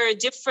other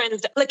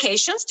different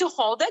locations to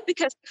hold it,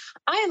 because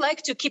I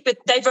like to keep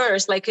it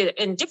diverse, like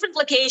in different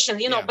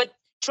locations, but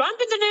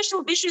Trump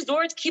International Beach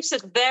Resort keeps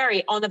it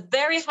on a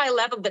very high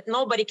level that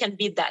nobody can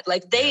beat that.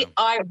 Like they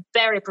are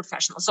very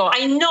professional. So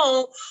I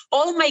know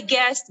all my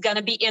guests going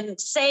to be in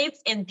safe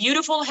and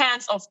beautiful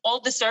hands of all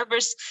the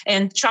servers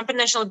in Trump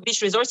International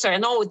Beach Resort. So I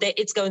know that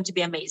it's going to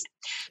be amazing.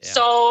 Yeah.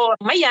 So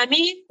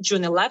Miami,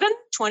 June 11,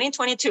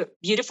 2022,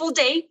 beautiful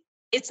day.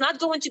 It's not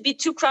going to be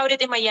too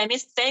crowded in Miami,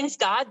 thanks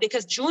God,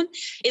 because June,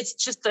 it's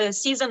just a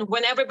season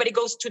when everybody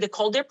goes to the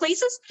colder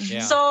places. Yeah.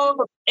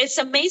 So it's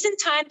amazing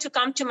time to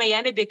come to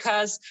Miami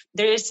because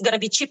there's going to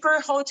be cheaper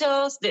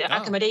hotels, the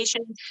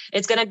accommodation.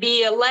 It's going to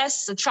be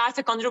less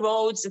traffic on the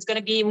roads. It's going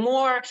to be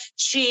more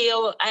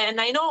chill.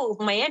 And I know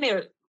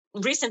Miami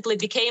recently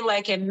became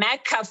like a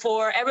mecca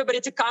for everybody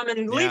to come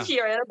and live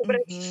here. And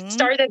everybody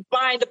started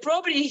buying the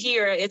property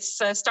here. It's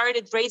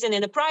started raising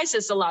in the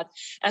prices a lot.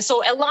 And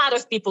so a lot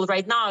of people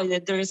right now,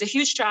 there is a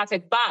huge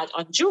traffic, but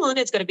on June,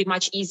 it's going to be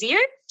much easier.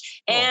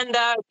 Oh. And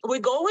we're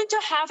going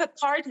to have a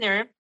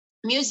partner,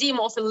 Museum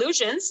of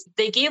Illusions.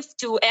 They give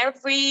to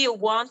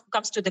everyone who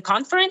comes to the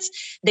conference.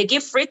 They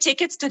give free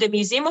tickets to the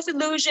Museum of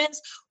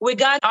Illusions. We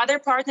got other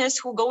partners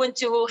who go in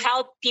to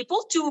help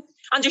people to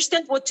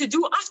understand what to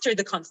do after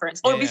the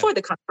conference or before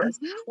the conference,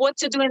 what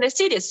to do in the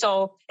city.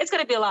 So it's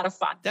going to be a lot of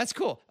fun. That's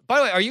cool. By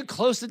the way, are you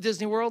close to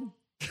Disney World?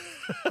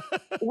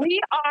 We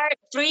are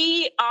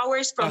 3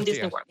 hours from Oh,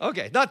 Disney dear. World.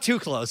 Okay, not too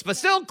close, but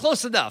still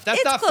close enough. That's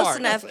It's not close far.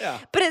 enough. Yeah.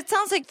 But it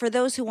sounds like for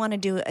those who want to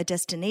do a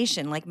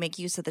destination, like make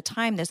use of the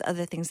time, there's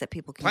other things that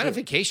people can Plan a do.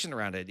 vacation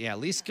around it. Yeah, at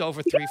least go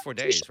for 3-4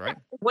 days, right?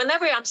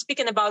 Whenever I'm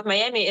speaking about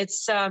Miami,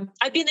 it's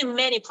I've been in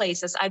many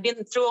places. I've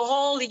been through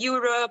whole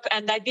Europe,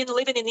 and I've been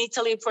living in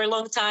Italy for a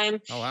long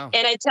time. Oh, wow.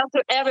 And I tell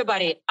to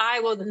everybody, I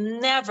will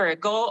never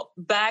go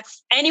back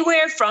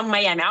anywhere from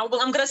Miami. I'm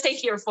going to stay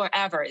here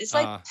forever. It's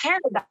like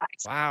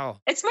paradise. Wow.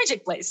 It's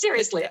magic place,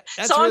 seriously.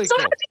 That's So really I'm so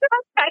cool. happy to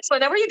have guys.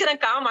 Whenever you're gonna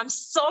come, I'm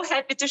so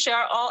happy to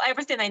share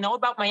everything I know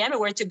about Miami,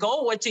 where to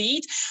go, what to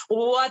eat,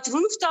 what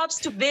rooftops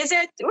to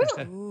visit.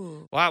 Ooh.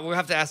 Ooh. Wow, we'll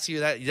have to ask you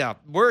that. Yeah,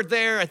 we're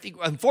there. I think,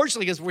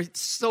 unfortunately, because we're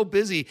so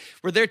busy,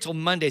 we're there till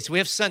Monday. So we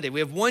have Sunday. We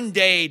have one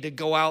day to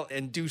go out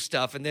and do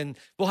stuff, and then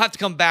we'll have to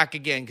come back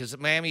again because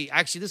Miami.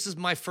 Actually, this is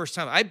my first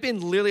time. I've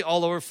been literally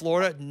all over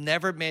Florida.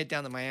 Never made it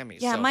down to Miami.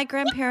 Yeah, so. my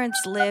grandparents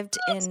lived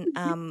in,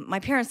 my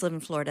parents live in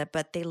Florida,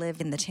 but they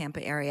live in the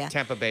Tampa area.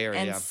 Tampa Bay area.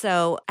 And Yeah.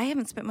 so I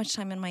haven't spent much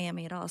time in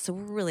Miami at all. So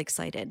we're really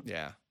excited.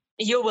 Yeah.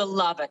 You will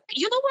love it.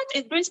 You know what?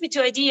 It brings me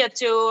to idea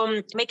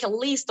to make a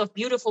list of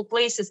beautiful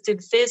places to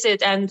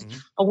visit. And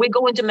we're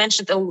going to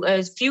mention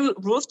a few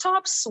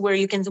rooftops where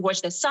you can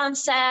watch the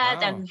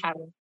sunset and have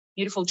a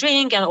beautiful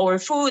drink or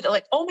food.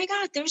 Like, oh my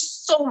God, there's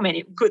so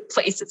many good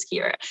places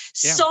here.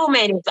 Yeah. So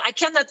many. I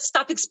cannot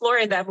stop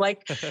exploring them.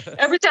 Like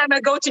every time I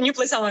go to a new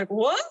place, I'm like,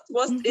 what?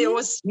 It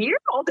was here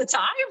all the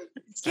time?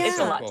 It's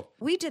a lot. Cool.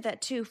 We did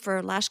that too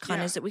for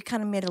LashCon, is that we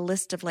kind of made a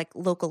list of like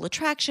local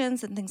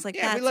attractions and things like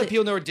Yeah, that. we let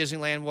people know where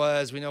Disneyland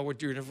was. We know where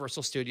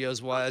Universal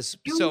Studios was.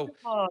 So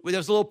Beautiful. there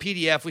was a little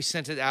PDF. We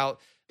sent it out.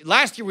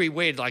 Last year, we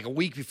waited like a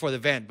week before the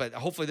event, but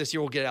hopefully this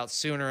year we'll get it out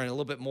sooner and a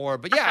little bit more.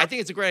 But yeah, I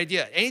think it's a great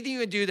idea. Anything you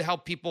can do to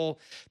help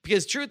people,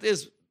 because truth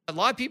is, a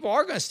lot of people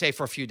are going to stay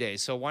for a few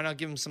days. So why not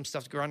give them some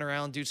stuff to run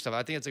around, do stuff?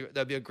 I think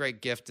that'd be a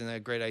great gift and a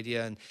great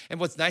idea. And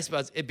what's nice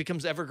about it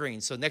becomes evergreen.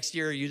 So next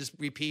year you just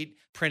repeat,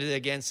 print it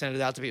again, send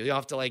it out to people. You don't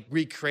have to like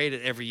recreate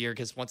it every year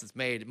because once it's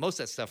made, most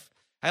of that stuff,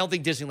 I don't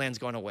think Disneyland's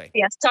going away.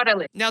 Yes,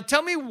 totally. Now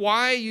tell me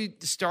why you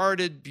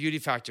started Beauty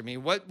Factor. I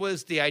mean, what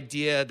was the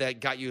idea that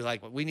got you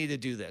like, we need to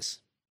do this?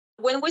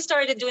 When we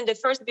started doing the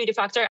first Beauty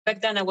Factor,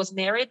 back then I was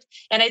married.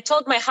 And I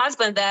told my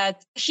husband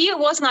that he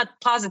was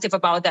not positive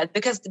about that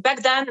because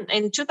back then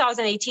in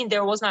 2018,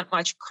 there was not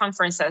much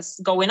conferences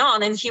going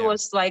on. And he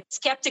was like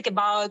skeptic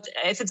about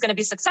if it's going to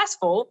be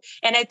successful.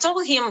 And I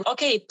told him,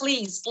 okay,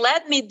 please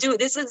let me do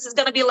this. This is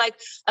going to be like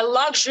a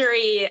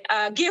luxury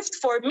gift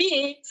for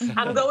me.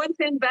 I'm going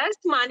to invest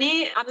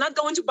money. I'm not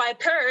going to buy a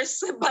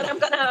purse, but I'm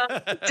going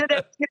to do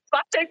the Beauty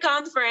Factor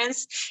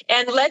conference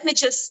and let me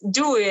just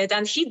do it.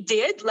 And he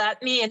did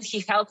let me, and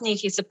he helped me,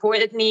 he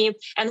supported me,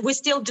 and we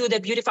still do the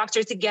Beauty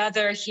Factor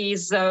together.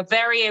 He's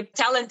very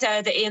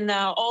talented in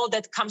all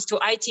that comes to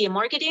IT and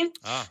marketing.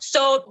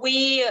 So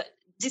we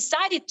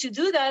decided to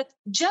do that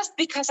just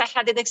because I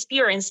had an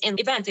experience in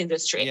the event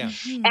industry. Yeah.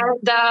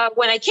 And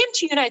when I came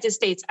to United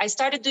States, I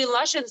started doing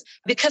lashes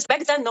because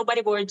back then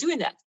nobody were doing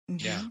that.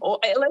 Yeah. Oh,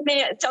 let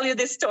me tell you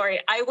this story.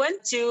 I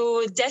went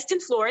to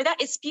Destin, Florida.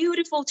 It's a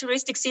beautiful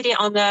touristic city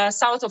on the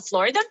south of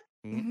Florida.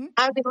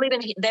 I've been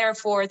living there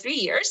for 3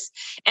 years.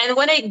 And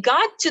when I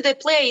got to the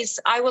place,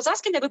 I was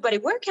asking everybody,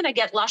 where can I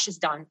get lashes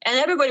done? And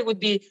everybody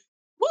would be,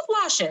 what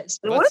lashes?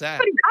 What's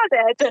that? Everybody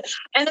does it.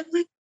 And I'm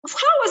like,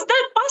 how is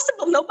that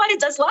possible? Nobody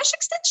does lash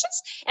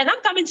extensions? And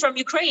I'm coming from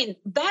Ukraine.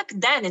 Back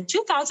then in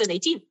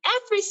 2018,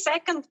 every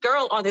second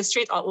girl on the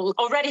street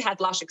already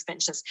had lash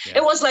extensions. Yeah.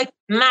 It was like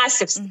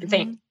massive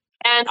thing.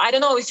 And I don't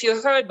know if you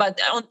heard,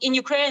 but in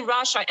Ukraine,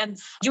 Russia, and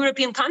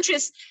European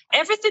countries,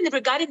 everything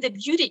regarding the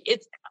beauty,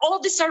 all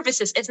the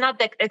services is not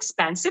that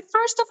expensive.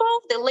 First of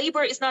all, the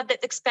labor is not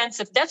that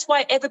expensive. That's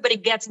why everybody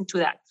gets into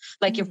that.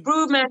 Like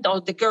improvement,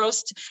 all the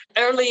girls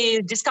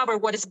early discover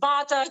what is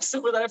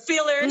Botox, what are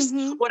fillers,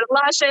 what are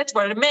lashes,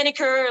 what are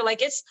manicure.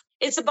 Like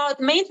it's about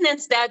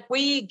maintenance that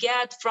we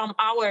get from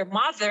our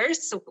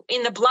mothers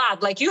in the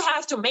blood. Like you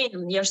have to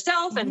maintain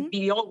yourself and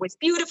be always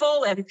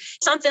beautiful and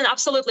something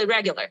absolutely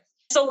regular.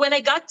 So when I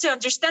got to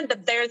understand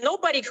that there's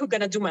nobody who's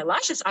going to do my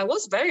lashes, I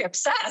was very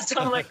obsessed.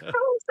 I'm like, how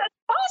is that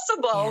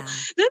possible?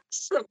 Yeah.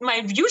 That's my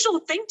usual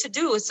thing to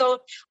do. So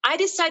I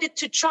decided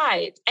to try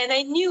it. And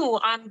I knew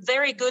I'm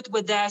very good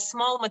with the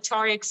small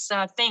motorics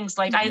things.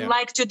 Like I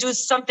like to do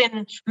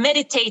something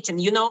meditating,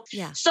 you know?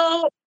 Yeah.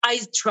 So I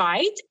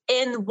tried,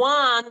 and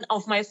one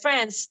of my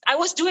friends, I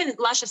was doing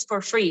lashes for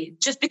free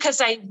just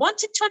because I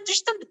wanted to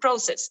understand the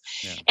process.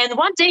 Yeah. And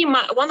one day,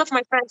 one of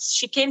my friends,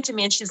 she came to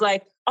me and she's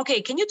like,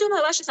 okay, can you do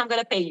my lashes? I'm going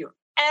to pay you.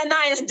 And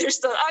I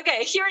understood,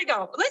 okay, here we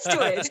go. Let's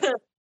do it.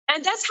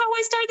 And that's how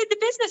I started the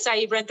business.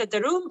 I rented the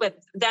room, but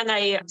then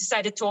I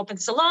decided to open a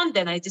salon.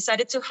 Then I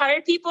decided to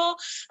hire people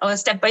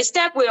step by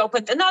step. We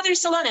opened another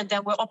salon, and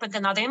then we opened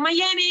another in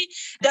Miami.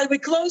 Then we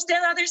closed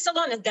another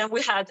salon, and then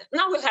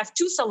now we have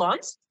 2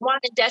 salons, one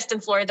in Destin,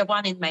 Florida,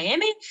 one in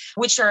Miami,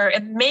 which are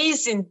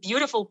amazing,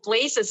 beautiful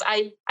places.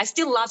 I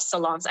still love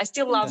salons. I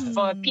still love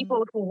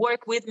people who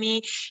work with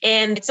me,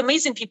 and it's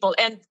amazing people.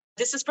 And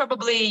this is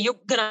probably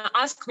you're going to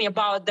ask me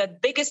about the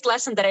biggest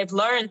lesson that I've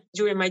learned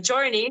during my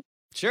journey.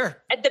 Sure.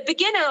 At the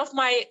beginning of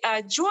my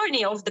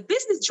journey, of the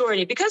business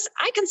journey, because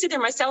I consider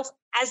myself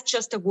as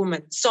just a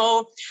woman. So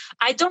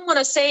I don't want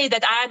to say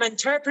that I'm an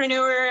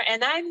entrepreneur, and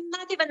I'm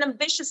not even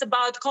ambitious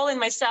about calling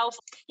myself,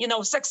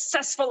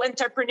 successful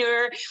entrepreneur.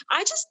 I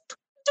just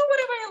do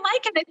whatever I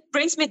like, and it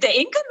brings me the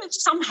income, and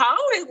somehow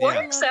it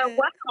works.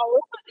 Wow,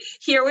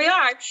 here we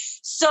are.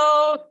 So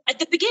at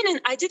the beginning,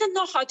 I didn't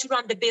know how to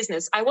run the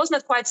business. I was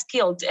not quite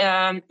skilled.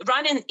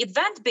 Running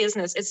event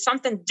business is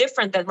something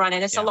different than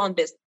running a salon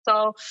business.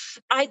 So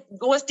I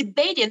was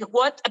debating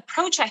what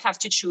approach I have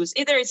to choose.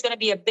 Either it's going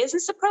to be a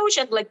business approach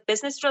and like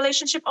business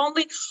relationship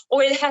only,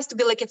 or it has to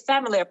be like a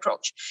family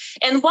approach.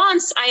 And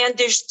once I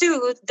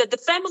understood that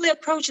the family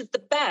approach is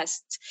the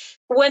best,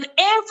 when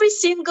every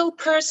single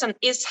person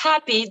is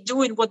happy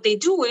doing what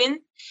they're doing,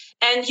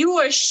 and you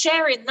are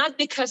sharing not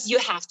because you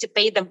have to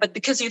pay them, but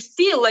because you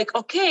feel like,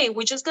 okay,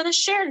 we're just going to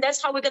share, and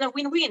that's how we're going to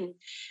win-win.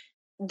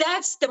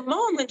 That's the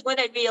moment when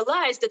I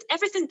realized that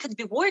everything could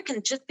be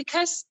working just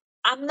because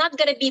I'm not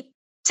going to be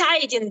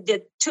tied in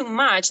it too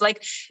much.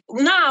 Like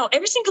now,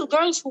 every single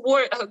girl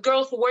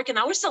who work in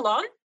our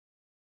salon,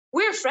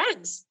 we're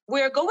friends.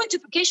 We're going to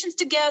vacations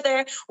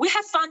together. We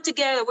have fun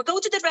together. We go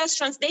to the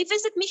restaurants. They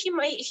visit me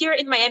here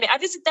in Miami. I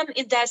visit them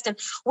in Destin.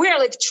 We're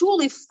like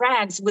truly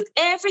friends with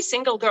every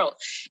single girl.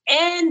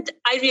 And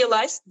I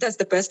realized that's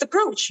the best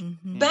approach.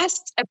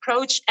 Best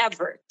approach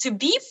ever. To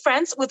be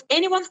friends with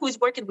anyone who is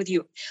working with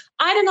you.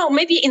 I don't know,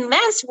 maybe in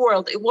men's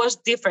world, it was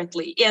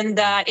differently. And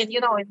in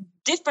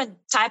different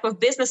type of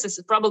businesses,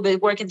 it probably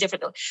working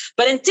differently.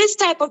 But in this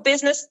type of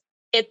business,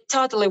 it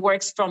totally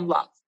works from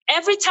love.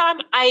 Every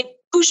time I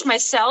push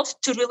myself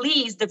to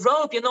release the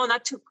rope,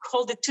 not to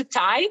hold it too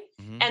tight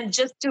and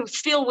just to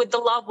fill with the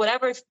love,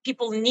 whatever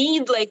people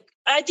need. Like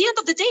at the end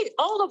of the day,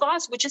 all of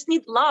us, we just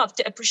need love,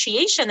 to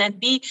appreciation, and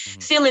be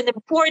feeling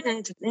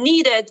important,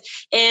 needed.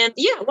 And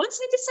once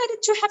I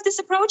decided to have this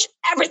approach,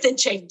 everything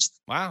changed.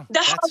 Wow.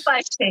 The whole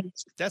life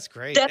changed. That's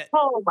great. The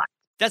whole life.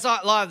 That's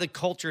a lot of the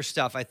culture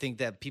stuff I think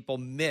that people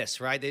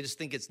miss, right? They just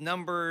think it's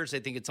numbers.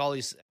 They think it's all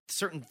these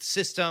certain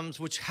systems,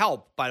 which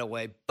help, by the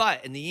way.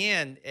 But in the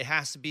end, it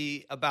has to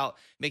be about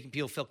making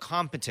people feel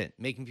competent,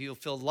 making people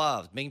feel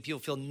loved, making people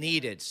feel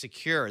needed,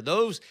 secure.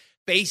 Those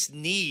base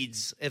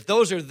needs, if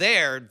those are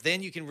there,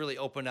 then you can really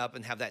open up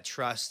and have that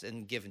trust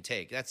and give and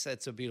take. That's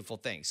a beautiful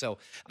thing. So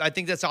I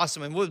think that's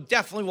awesome. And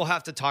we'll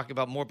have to talk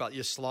about more about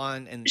your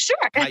salon and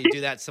how you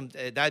do that.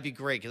 That'd be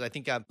great, because I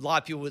think a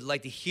lot of people would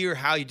like to hear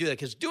how you do that,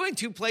 because doing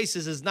two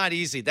places is not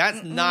easy.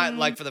 That's not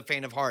like for the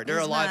faint of heart. There are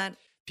a lot of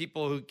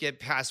people who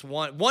get past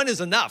one. One is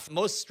enough.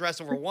 Most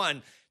stress over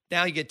one.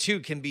 Now you get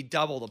two, can be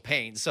double the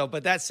pain. So,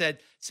 but that said,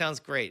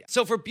 sounds great.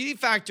 So for Beauty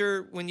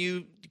Factor, when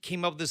you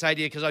came up with this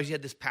idea, because you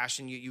had this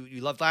passion,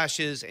 you loved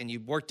lashes and you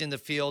worked in the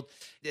field,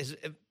 has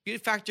Beauty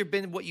Factor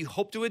been what you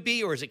hoped it would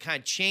be, or has it kind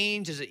of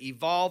changed? Has it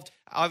evolved?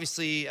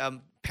 Obviously,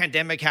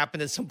 pandemic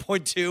happened at some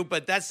point too,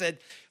 but that said,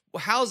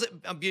 how's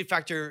Beauty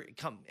Factor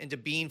come into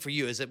being for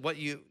you? Is it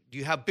do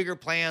you have bigger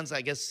plans?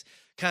 I guess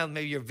kind of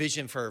maybe your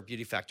vision for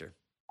Beauty Factor.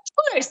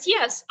 Of course,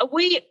 yes.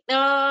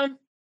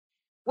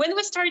 When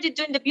we started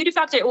doing the Beauty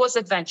Factor, it was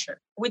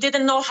adventure. We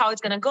didn't know how it's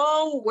going to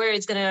go, where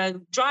it's going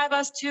to drive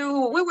us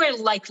to. We were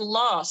like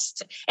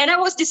lost. And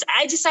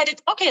I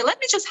decided, okay, let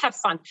me just have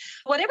fun.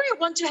 Whatever I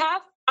want to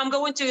have, I'm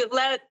going to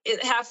let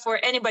it have for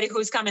anybody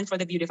who's coming for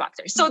the Beauty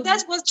Factor. So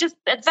that was just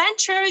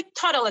adventure,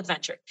 total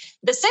adventure.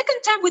 The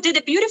second time we did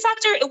the Beauty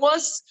Factor, it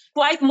was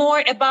quite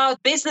more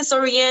about business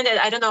oriented.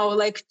 I don't know,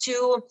 like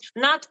to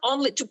not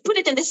only to put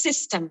it in the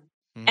system.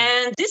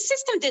 And this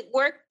system did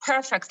work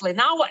perfectly.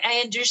 Now I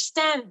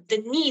understand the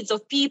needs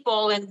of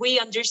people, and we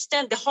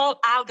understand the whole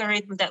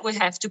algorithm that we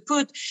have to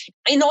put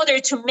in order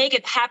to make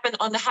it happen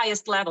on the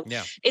highest level.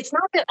 Yeah. It's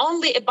not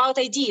only about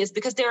ideas,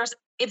 because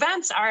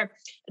events are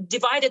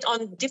divided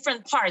on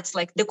different parts,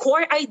 like the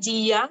core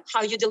idea,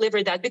 how you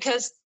deliver that,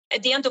 because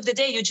at the end of the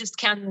day, you just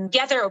can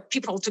gather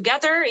people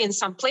together in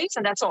some place,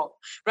 and that's all,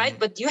 right?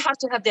 But you have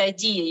to have the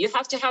idea. You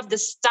have to have the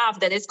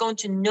staff that is going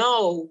to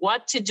know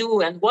what to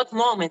do and what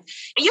moment.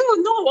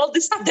 You know all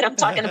the stuff that I'm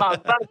talking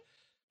about. But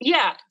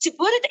to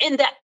put it in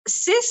the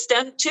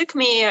system took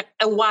me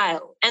a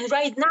while. And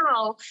right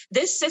now,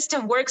 this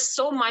system works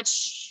so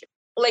much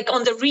like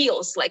on the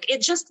reels, like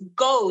it just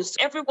goes.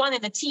 Everyone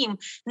in the team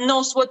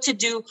knows what to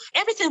do.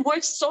 Everything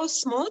works so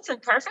smooth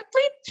and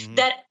perfectly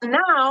that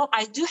now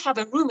I do have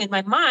a room in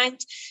my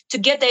mind to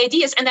get the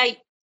ideas. And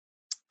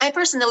I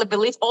personally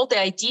believe all the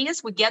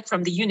ideas we get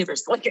from the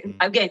universe. Like,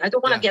 again, I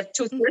don't want to get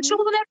too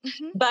spiritual with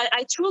it, but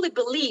I truly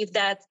believe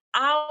that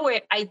our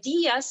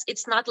ideas,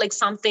 it's not like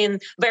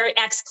something very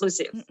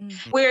exclusive.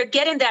 We're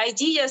getting the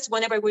ideas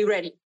whenever we're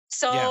ready.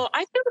 So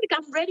I feel like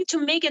I'm ready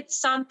to make it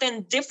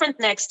something different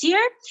next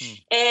year,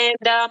 and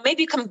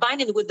maybe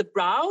combine it with the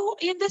brow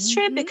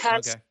industry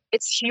because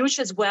it's huge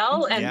as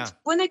well. And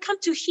when I come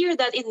to hear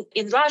that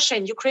in Russia,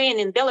 in Ukraine,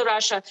 in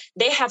Belarus,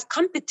 they have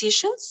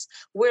competitions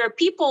where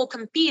people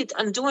compete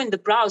on doing the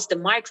brows, the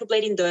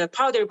microblading, the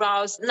powder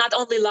brows, not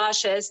only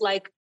lashes,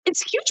 like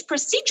it's a huge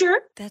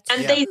procedure.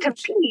 And they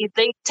compete.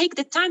 They take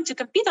the time to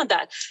compete on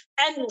that.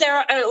 And there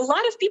are a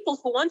lot of people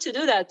who want to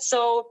do that.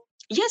 So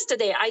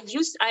yesterday, I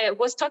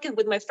was talking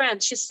with my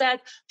friend. She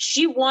said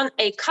she won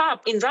a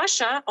cup in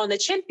Russia on the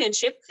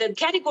championship. The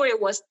category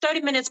was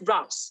 30 minutes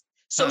brows.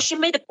 So she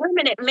made a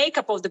permanent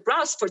makeup of the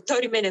brows for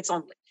 30 minutes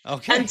only.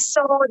 Okay. And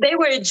so they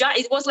were,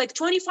 it was like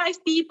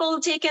 25 people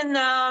taken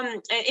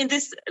in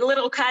this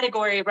little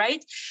category,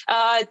 right?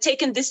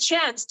 Taking this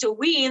chance to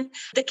win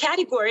the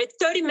category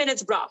 30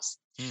 minutes brows.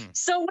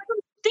 So when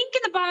I'm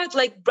thinking about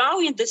like brow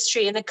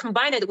industry and then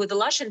combine it with the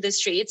lash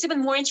industry, it's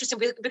even more interesting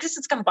because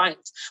it's combined.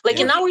 Like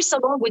in our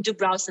salon, we do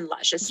brows and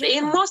lashes.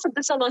 In most of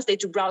the salons, they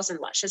do brows and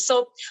lashes.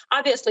 So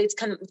obviously it's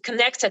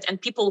connected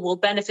and people will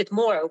benefit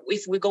more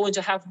if we're going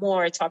to have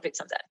more topics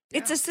on that.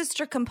 It's a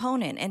sister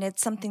component and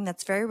it's something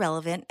that's very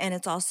relevant. And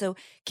it's also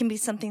can be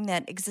something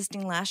that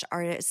existing lash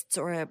artists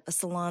or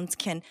salons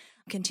can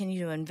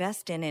continue to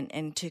invest in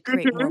and to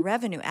create more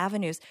revenue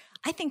avenues.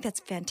 I think that's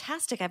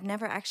fantastic. I've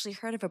never actually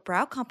heard of a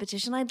brow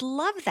competition. I'd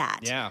love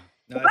that. Yeah.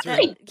 No, that's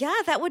really... Yeah,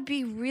 that would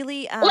be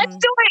really... Let's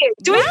do it.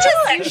 Do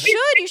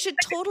it. You should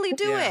totally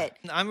do it.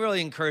 I'm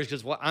really encouraged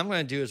because what I'm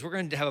going to do is we're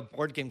going to have a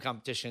board game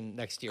competition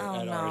next year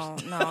at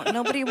ours. No.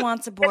 Nobody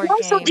wants a board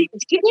also, game.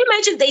 Can you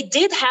imagine they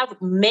did have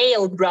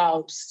male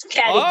brows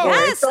category?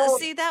 Yes.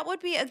 See, that would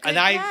be a good And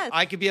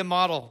I could be a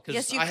model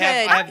because I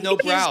have no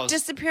brows.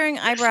 Disappearing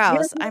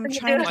eyebrows. I'm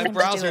trying to My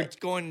brows are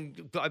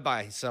going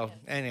bye-bye. So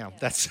anyhow,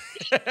 that's...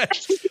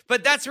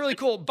 But that's really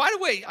cool. By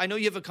the way, I know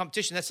you have a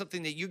competition. That's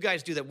something that you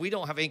guys do that we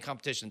don't have any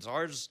competitions.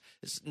 Ours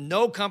is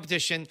no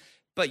competition,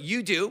 but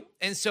you do.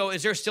 And so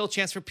is there still a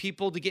chance for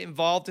people to get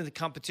involved in the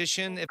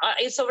competition?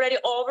 It's already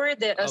over.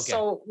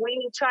 So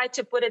we try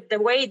to put it the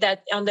way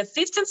that on the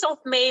 15th of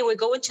May, we're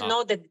going to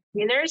know the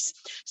winners.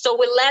 So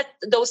we let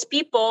those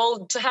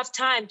people to have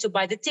time to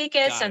buy the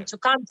tickets and to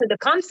come to the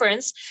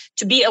conference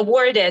to be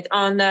awarded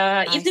on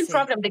the evening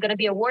program. They're going to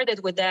be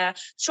awarded with the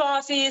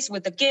trophies,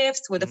 with the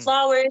gifts, with the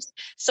flowers.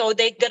 So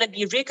they're going to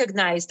be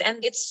recognized.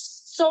 And it's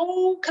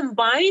so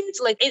combined,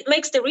 like it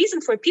makes the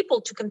reason for people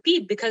to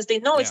compete because they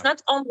know it's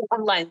not only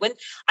online. When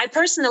I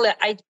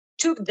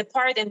took the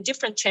part in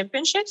different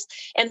championships,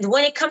 and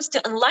when it comes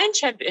to online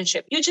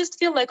championship, you just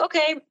feel like,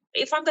 okay,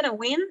 if I'm going to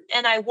win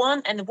and I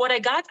won and what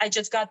I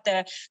just got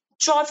the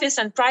trophies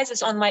and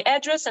prizes on my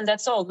address and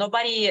that's all.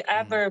 Nobody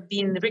ever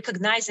been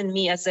recognizing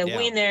me as a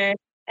winner.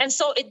 And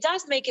so it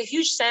does make a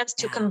huge sense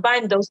to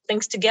combine those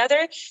things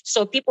together.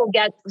 So people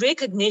get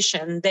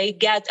recognition, they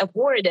get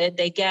awarded,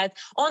 they get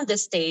on the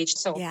stage.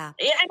 So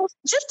it was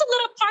just a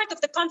little part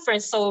of the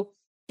conference. So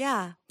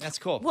yeah, that's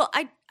cool. Well,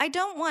 I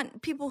don't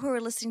want people who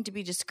are listening to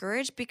be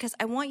discouraged because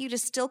I want you to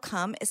still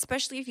come,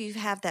 especially if you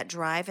have that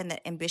drive and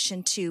that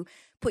ambition to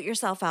put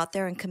yourself out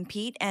there and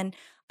compete. And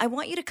I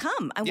want you to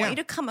come. I want you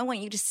to come. I want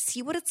you to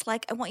see what it's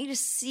like. I want you to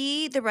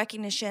see the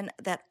recognition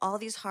that all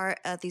these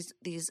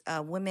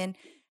women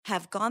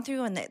have gone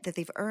through and that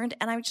they've earned.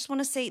 And I just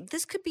want to say,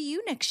 this could be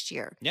you next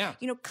year. Yeah.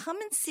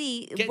 Come and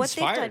see they've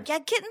done. Yeah,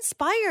 get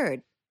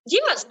inspired.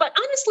 Yes, but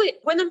honestly,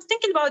 when I'm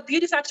thinking about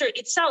Beauty Factor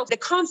itself, the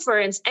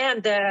conference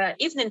and the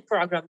evening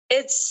program,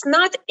 it's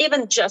not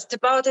even just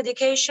about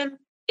education.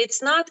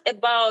 It's not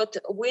about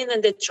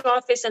winning the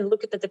trophies and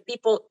looking at the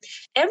people.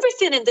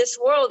 Everything in this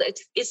world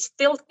is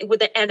filled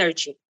with the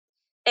energy.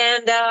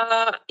 And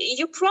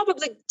you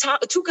probably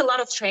took a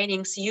lot of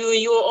trainings.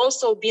 You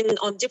also been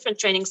on different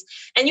trainings,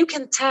 and you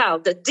can tell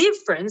the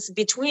difference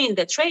between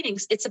the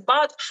trainings. It's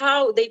about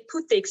how they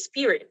put the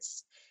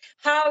experience,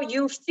 how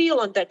you feel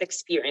on that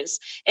experience.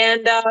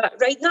 And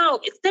right now,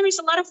 there is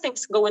a lot of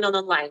things going on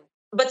online.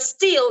 But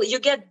still, you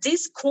get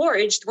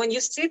discouraged when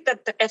you sit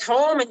at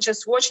home and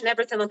just watching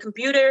everything on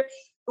computer.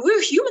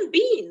 We're human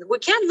beings. We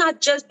cannot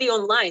just be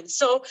online.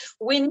 So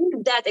we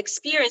need that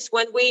experience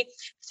when we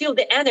feel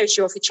the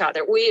energy of each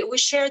other. We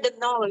share the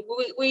knowledge.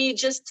 We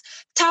just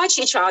touch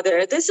each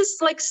other. This is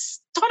like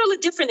totally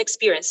different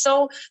experience.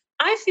 So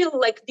I feel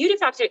like Beauty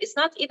Factor is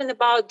not even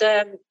about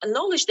the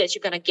knowledge that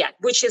you're going to get,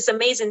 which is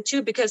amazing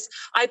too, because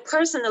I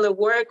personally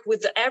work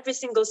with every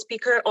single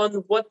speaker on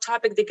what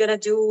topic they're going to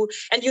do.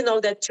 And you know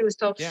that too.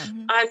 So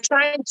I'm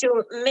trying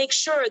to make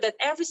sure that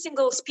every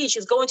single speech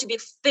is going to be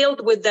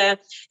filled with the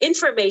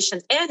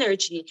information,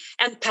 energy,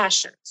 and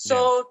passion.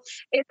 So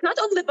it's not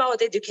only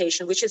about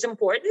education, which is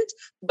important,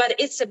 but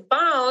it's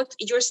about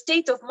your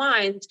state of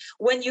mind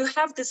when you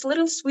have this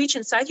little switch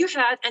inside your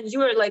head and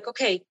you are like,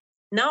 okay,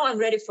 now I'm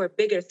ready for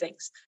bigger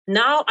things.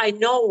 Now I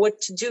know what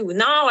to do.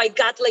 Now I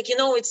got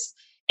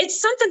it's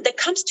something that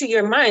comes to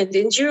your mind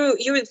and you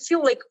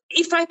feel like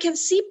if I can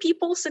see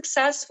people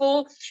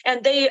successful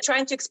and they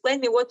trying to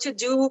explain me what to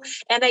do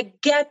and I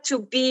get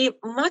to be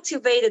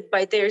motivated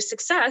by their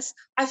success,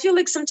 I feel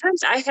like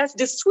sometimes I have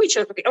this switch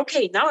of,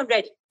 okay, now I'm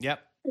ready. Yep.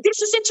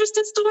 This is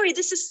interesting story.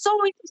 This is so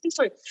interesting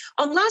story.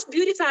 On last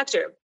Beauty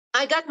Factor,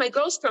 I got my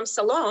girls from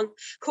salon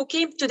who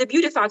came to the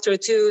Beauty Factor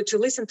to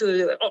listen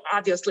to,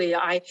 obviously,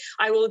 I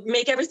will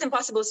make everything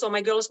possible so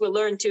my girls will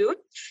learn too.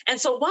 And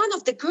so one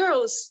of the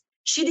girls,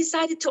 she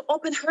decided to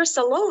open her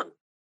salon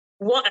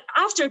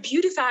after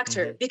Beauty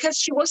Factor because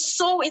she was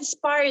so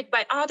inspired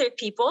by other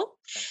people.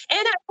 And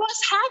I was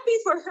happy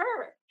for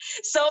her.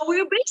 So we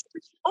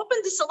basically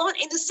opened the salon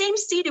in the same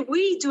city.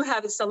 We do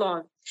have a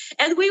salon.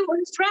 And we were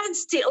friends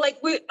still, like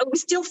we're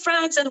still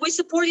friends and we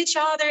support each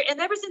other and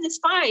everything is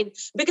fine.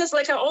 Because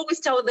like I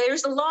always tell,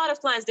 there's a lot of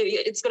clients.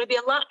 It's going to be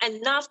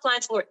enough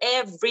clients for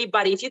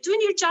everybody. If you're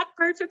doing your job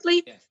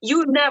perfectly,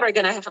 you're never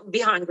going to be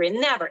hungry,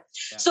 never.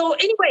 Yeah. So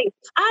anyway,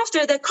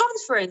 after the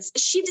conference,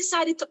 she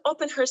decided to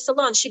open her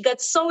salon. She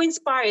got so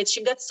inspired.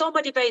 She got so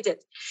motivated.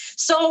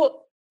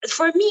 So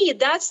for me,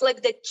 that's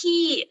like the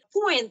key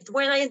point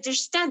when I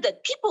understand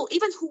that people,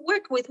 even who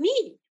work with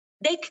me,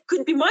 they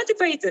could be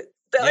motivated.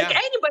 Like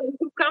anybody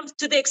who comes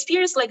to the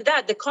experience like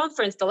that, the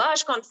conference, the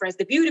Lash conference,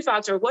 the Beauty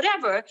Factor,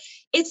 whatever,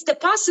 it's the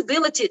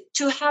possibility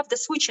to have the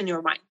switch in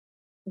your mind.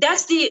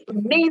 That's the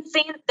main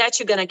thing that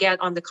you're going to get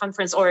on the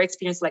conference or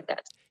experience like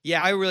that.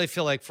 Yeah, I really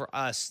feel like for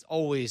us,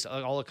 always,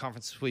 all the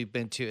conferences we've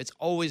been to, it's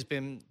always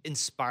been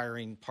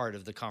inspiring part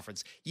of the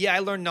conference. Yeah, I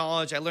learned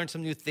knowledge. I learned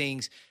some new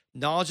things.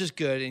 Knowledge is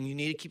good and you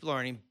need to keep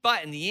learning.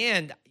 But in the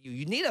end,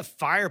 you need a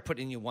fire put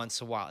in you once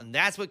in a while. And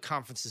that's what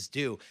conferences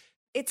do.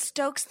 It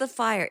stokes the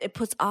fire. It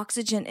puts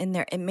oxygen in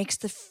there. It makes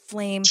the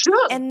flame.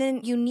 Sure. And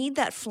then you need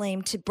that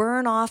flame to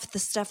burn off the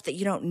stuff that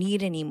you don't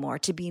need anymore,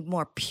 to be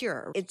more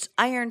pure. It's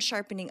iron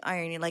sharpening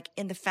iron. Like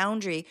in the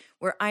foundry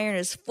where iron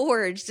is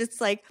forged, it's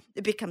like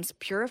it becomes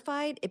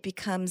purified. It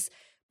becomes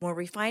more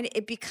refined.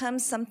 It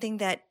becomes something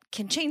that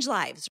can change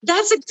lives.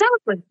 That's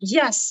exactly.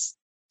 Yes.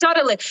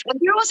 Totally. And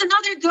there was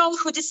another girl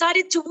who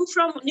decided to move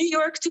from New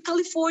York to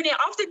California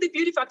after the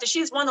Beauty Factor.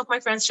 She's one of my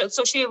friends,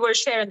 so she was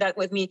sharing that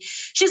with me.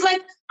 She's like,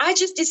 I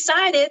just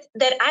decided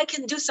that I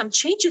can do some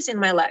changes in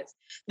my life.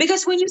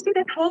 Because when you sit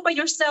at home by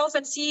yourself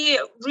and see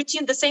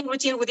the same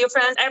routine with your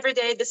friends every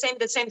day, the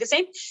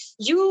same,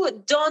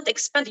 you don't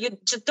expand, you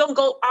just don't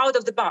go out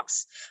of the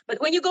box.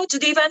 But when you go to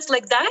the events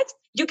like that,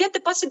 you get the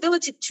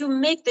possibility to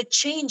make the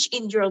change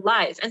in your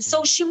life. And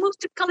so she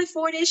moved to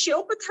California. She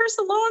opened her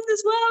salon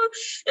as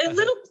well, a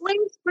little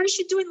place where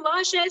she's doing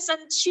lashes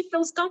and she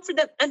feels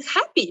confident and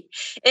happy.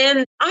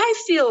 And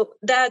I feel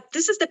that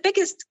this is the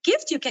biggest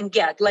gift you can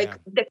get, like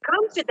the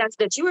confidence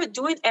that you are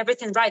doing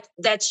everything right,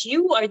 that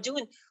you are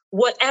doing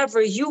whatever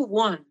you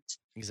want.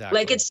 Exactly.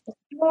 Like it's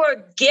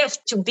your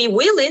gift to be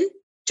willing,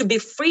 to be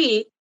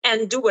free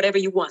and do whatever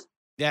you want.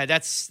 Yeah,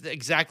 that's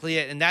exactly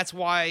it. And that's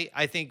why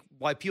I think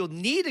why people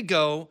need to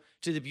go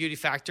to the Beauty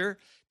Factor,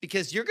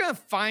 because you're going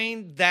to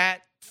find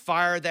that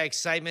fire, that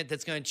excitement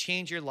that's going to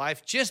change your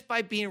life just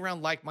by being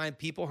around like-minded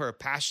people who are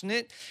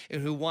passionate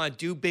and who want to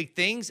do big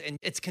things. And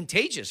it's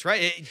contagious,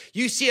 right?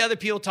 You see other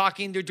people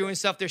talking, they're doing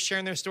stuff, they're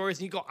sharing their stories,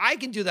 and you go, I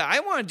can do that. I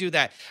want to do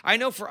that. I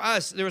know for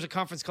us, there was a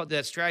conference called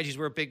Strategies.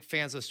 We're big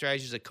fans of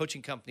Strategies, a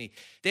coaching company.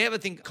 They have a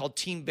thing called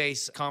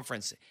Team-Based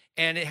Conference,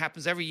 and it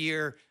happens every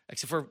year,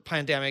 except for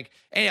pandemic.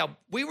 Anyhow,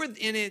 we were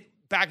in it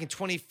back in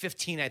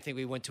 2015, I think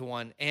we went to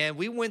one, and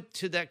we went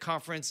to that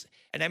conference.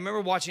 And I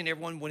remember watching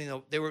everyone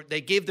winning.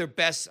 They gave their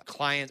best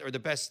clients or the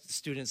best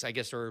students, I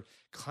guess, or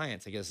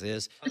clients, I guess it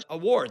is,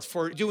 awards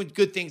for doing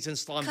good things in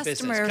salon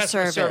business,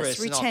 customer service,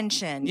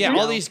 retention,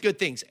 all these good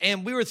things.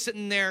 And we were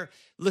sitting there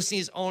listening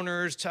to these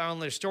owners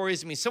telling their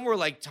stories. I mean, some were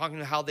like talking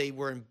about how they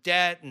were in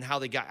debt and how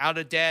they got out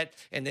of debt,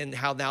 and then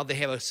how now they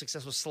have a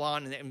successful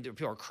salon, and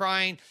people are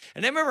crying.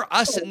 And I remember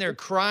us sitting there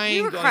crying.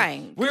 We were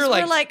crying. We were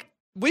like.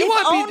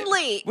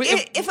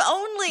 If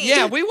only.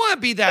 Yeah, we want to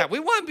be that. We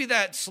want to be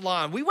that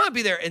salon. We want to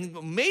be there. And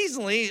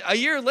amazingly, a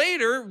year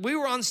later, we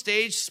were on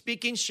stage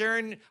speaking,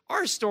 sharing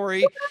our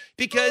story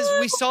because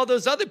we saw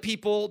those other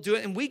people do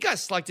it, and we got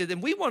selected,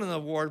 and we won an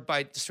award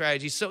by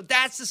Strategy. So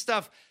that's the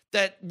stuff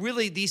that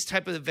really these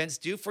type of events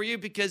do for you,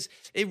 because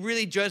it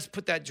really does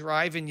put that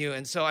drive in you.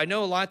 And so I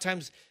know a lot of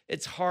times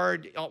it's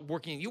hard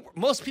working.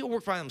 Most people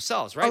work by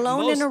themselves, right?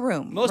 Alone in a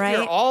room, Most right?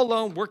 people are all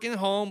alone, working at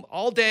home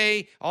all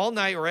day, all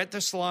night, or at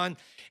the salon.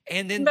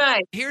 And then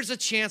here's a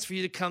chance for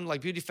you to come like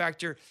Beauty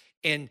Factor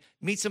and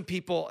meet some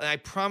people. And I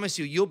promise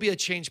you, you'll be a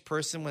changed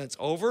person when it's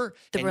over.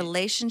 The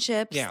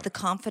relationships, the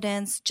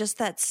confidence, just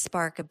that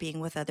spark of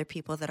being with other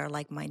people that are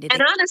like-minded.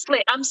 And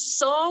honestly, I'm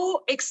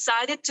so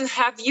excited to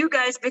have you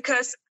guys,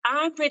 because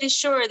I'm pretty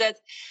sure that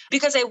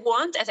because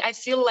I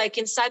feel like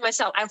inside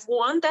myself, I've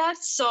won that.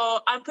 So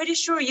I'm pretty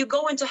sure you're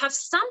going to have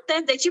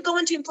something that you're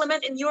going to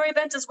implement in your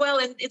event as well.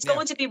 And it's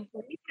going to be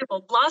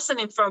beautiful,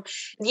 blossoming from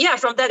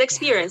that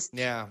experience.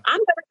 Yeah. I'm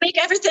going to make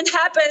everything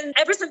happen,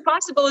 everything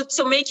possible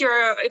to make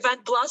your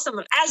event blossom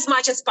as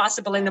much as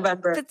possible in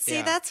November. But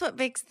see, that's what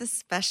makes this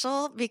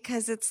special,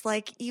 because it's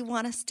like you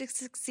want us to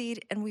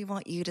succeed and we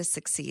want you to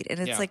succeed. And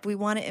it's like we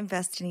want to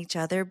invest in each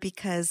other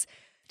because,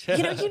 you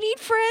need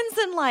friends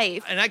in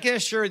life. And I can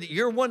assure that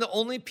you're one of the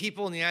only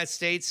people in the United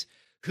States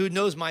who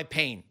knows my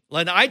pain.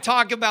 When I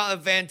talk about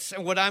events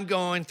and what I'm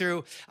going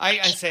through, I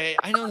say,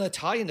 I know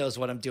Natalia knows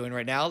what I'm doing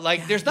right now.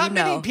 Like, there's not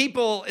many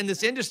people in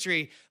this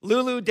industry.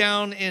 Lulu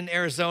down in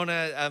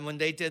Arizona, when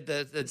they did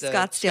the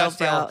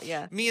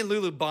Scottsdale, me and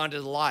Lulu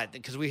bonded a lot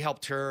because we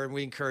helped her and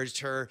we encouraged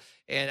her.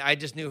 And I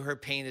just knew her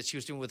pain that she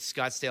was doing with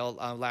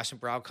Scottsdale Lash and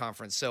Brow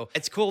Conference. So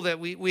it's cool that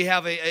we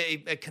have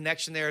a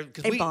connection there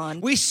because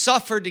we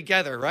suffered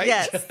together, right?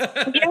 Yes.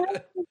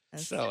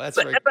 So that's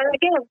but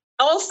again,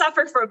 all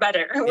suffer for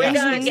better. We're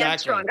going to get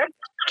stronger.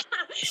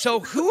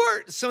 So who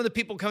are some of the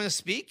people coming to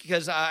speak?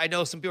 Because I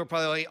know some people are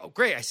probably like, oh,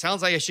 great, it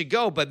sounds like I should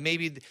go. But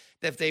maybe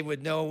if they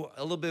would know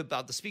a little bit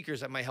about the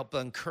speakers, that might help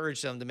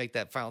encourage them to make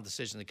that final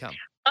decision to come.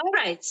 All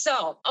right.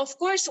 So, of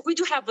course, we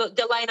do have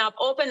the lineup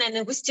open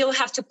and we still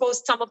have to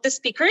post some of the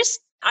speakers.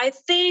 I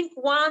think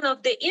one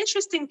of the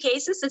interesting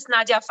cases is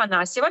Nadia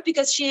Afanasieva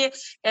because she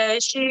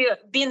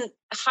been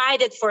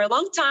hiding for a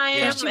long time.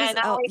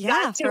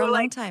 Yeah, for a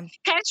long time.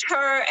 Catch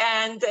her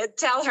and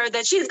tell her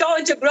that she's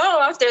going to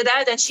grow after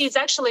that. And she's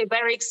actually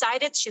very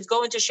excited. She's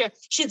going to share.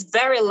 She's a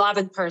very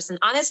loving person.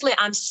 Honestly,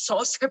 I'm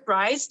so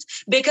surprised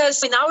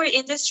because in our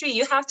industry,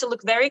 you have to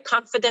look very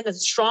confident and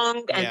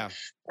strong. And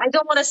I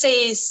don't want to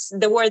say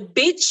the word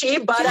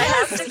bitchy, but I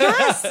have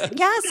to.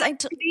 Yes.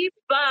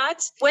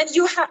 But when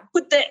you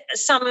put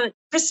some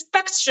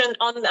perspective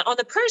on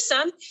the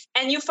person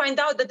and you find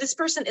out that this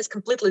person is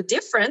completely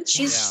different,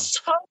 she's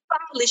so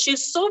lovely,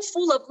 she's so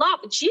full of love.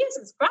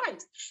 Jesus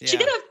Christ. She's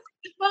going to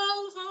the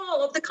whole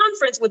hall of the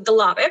conference with the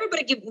love.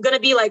 Everybody going to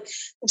be like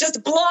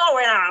just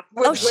blowing up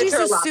with she's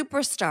her a love.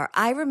 Superstar.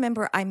 I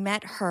remember I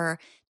met her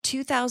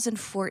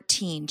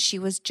 2014. She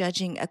was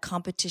judging a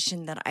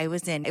competition that I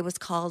was in. It was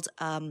called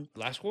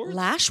Lash Wars?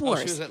 Lash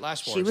Wars. Oh, she was at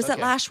Lash Wars. She was at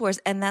Lash Wars.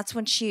 And that's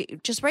when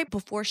just right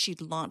before she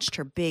launched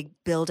her big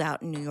build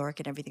out in New York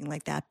and everything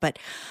like that. But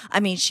I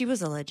mean, she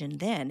was a legend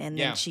then. And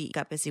then she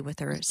got busy with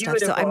her stuff.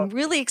 So I'm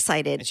really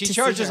excited. And she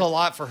charges a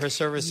lot for her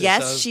services.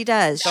 Yes, she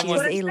does. She's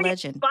a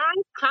legend.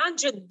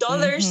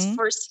 $500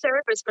 for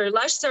service, for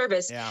lash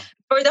service. Yeah.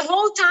 For the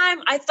whole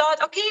time, I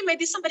thought, okay,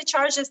 maybe somebody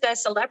charges the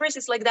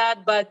celebrities like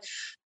that, but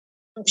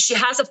she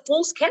has a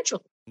full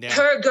schedule. Yeah.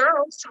 Her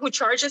girls who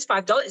charges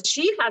 $5,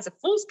 she has a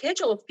full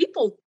schedule of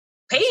people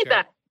paying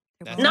that.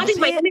 Not in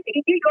Miami,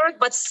 in New York,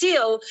 but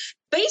still,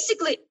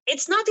 basically,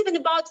 it's not even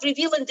about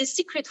revealing the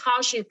secret,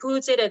 how she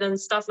puts it and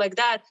stuff like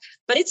that.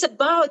 But it's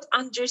about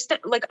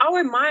understand, like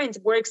our mind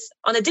works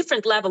on a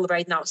different level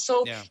right now.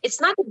 So it's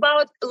not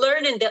about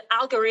learning the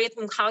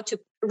algorithm, how to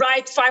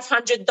write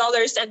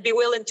 $500 and be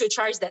willing to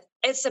charge that.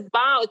 It's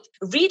about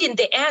reading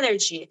the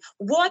energy,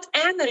 what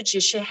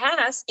energy she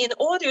has in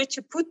order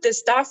to put the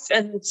stuff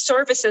and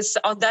services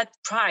on that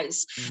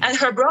price. Mm-hmm. And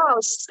her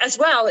brows as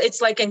well.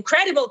 It's like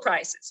incredible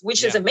prices,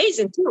 which is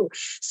amazing too.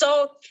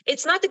 So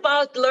it's not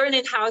about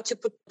learning how to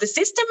put the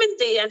system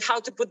and how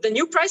to put the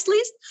new price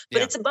list,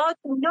 but it's about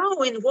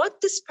knowing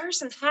what this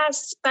person has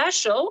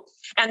special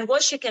and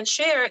what she can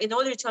share in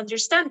order to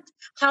understand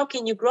how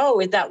can you grow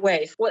in that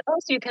way. What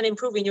else you can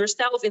improve in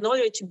yourself in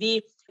order to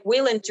be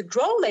willing to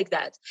grow like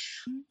that.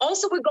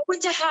 Also, we're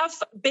going to have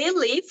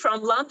Billy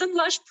from London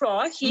Lash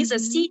Pro. He's a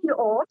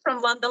CEO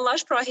from London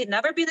Lash Pro. He'd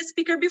never been a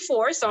speaker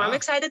before, so I'm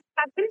excited to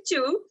have him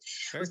too.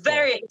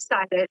 Very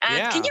excited.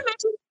 And can you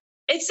imagine?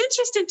 It's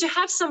interesting to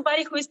have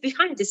somebody who is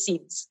behind the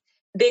scenes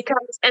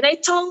and I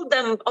told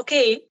them,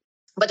 okay,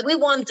 but we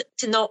want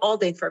to know all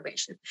the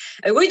information.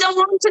 We don't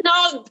want to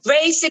know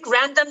basic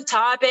random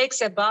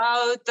topics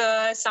about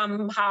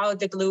somehow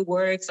the glue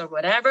works or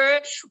whatever.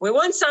 We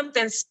want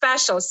something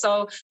special.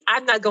 So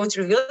I'm not going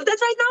to reveal that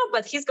right now,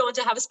 but he's going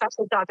to have a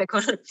special topic.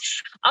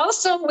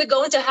 Also, we're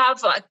going to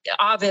have,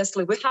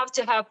 obviously, we have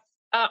to have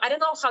I don't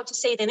know how to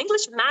say it in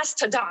English,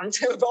 mastodon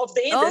of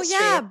the industry. Oh,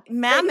 yeah.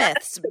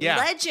 Mammoths,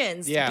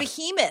 legends,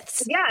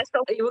 behemoths. Yeah.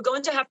 So we're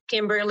going to have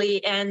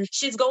Kimberly, and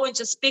she's going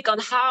to speak on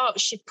how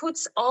she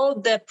puts all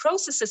the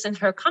processes in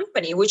her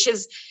company, which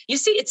is, you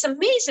see, it's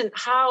amazing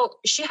how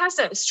she has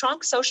a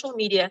strong social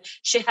media.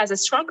 She has a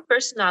strong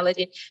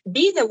personality.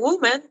 Being a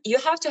woman, you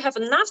have to have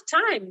enough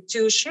time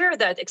to share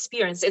that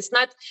experience. It's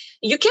not,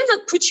 you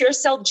cannot put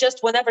yourself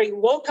just whenever you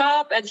woke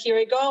up and here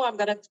you go, I'm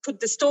going to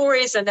put the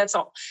stories and that's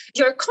all.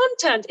 Your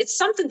content, it's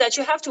something that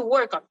you have to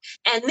work on.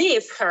 And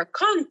if her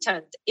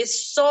content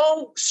is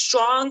so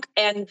strong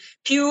and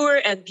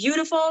pure and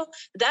beautiful,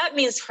 that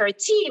means her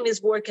team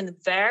is working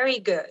very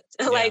good.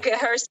 Yeah. Like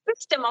her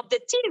system of the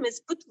team is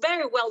put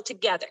very well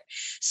together.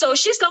 So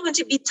she's going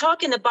to be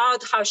talking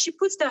about how she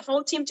puts the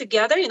whole team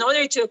together in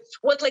order to,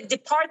 what like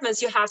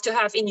departments you have to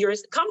have in your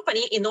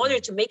company in order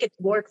to make it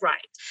work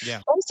right.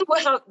 Yeah. Also,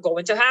 we're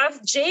going to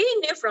have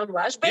Jamie from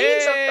Lash Bangs.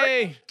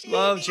 Yay!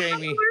 Love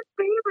Jamie.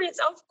 Favorites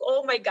of,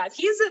 oh my God,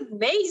 he's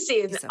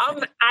amazing.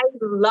 I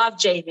love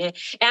Jamie.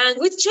 And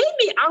with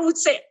Jamie, I would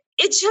say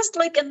it's just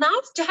like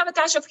enough to have a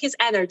touch of his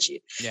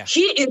energy. Yeah.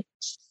 He is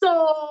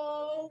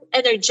so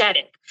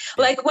energetic.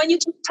 Yeah. Like when you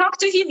talk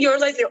to him, you're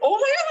like, oh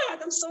my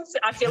God,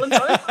 I feel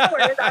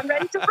empowered. I'm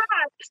ready to run.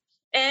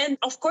 And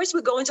of course,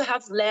 we're going to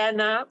have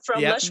Lena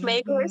from Yep. Lush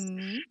Makers.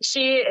 Mhm.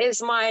 She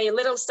is my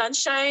little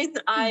sunshine.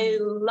 I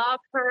love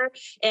her.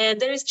 And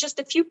there is just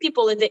a few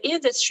people in the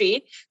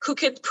industry who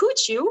can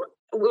put you,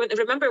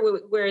 remember we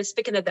were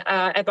speaking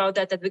about that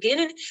at the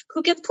beginning,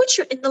 who can put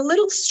you in a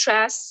little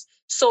stress.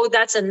 So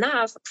that's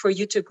enough for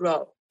you to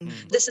grow.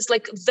 Mhm. This is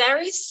like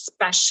very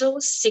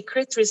special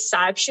secret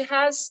recipe she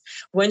has.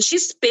 When she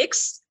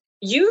speaks,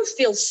 you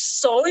feel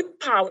so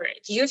empowered.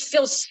 You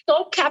feel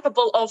so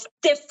capable of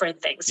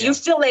different things. Yeah. You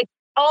feel like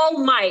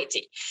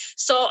almighty.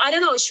 So I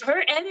don't know,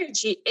 her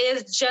energy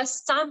is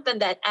just something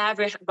that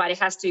everybody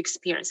has to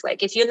experience.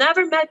 Like if you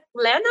never met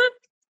Lena,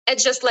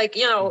 it's just like,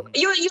 you know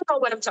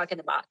what I'm talking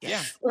about.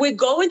 Yeah. We're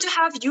going to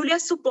have Yulia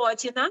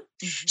Subotina.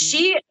 Mhm.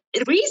 She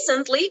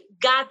recently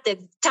got the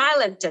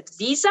talented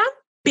visa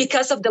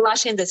because of the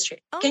Lush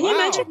industry. Oh, Can you wow.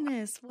 imagine?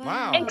 goodness.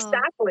 Wow.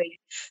 Exactly.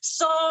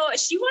 So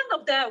she one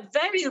of the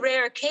very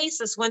rare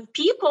cases when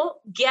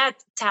people get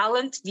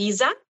talent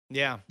visa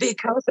Yeah.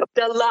 because of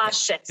the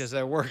lashes. Because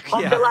their work.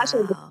 Of Yeah. the Lush.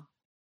 Wow.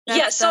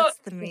 Yeah, so that's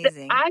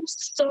amazing. I'm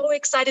so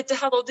excited to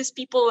have all these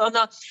people on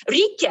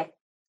Rike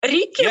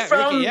Yeah, from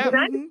Rike, yeah.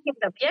 United Mhm.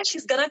 Kingdom. Yeah,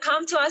 she's gonna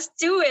come to us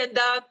too. And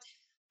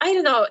I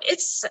don't know,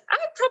 it's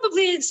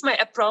my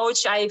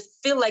approach. I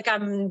feel like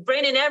I'm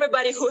bringing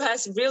everybody who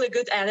has really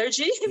good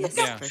energy. Yes,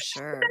 Yeah. for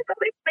sure. That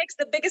really makes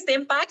the biggest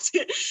impact.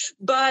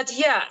 But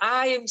yeah,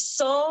 I am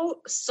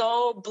so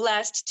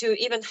blessed to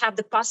even have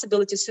the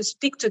possibility to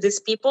speak to these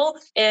people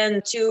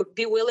and to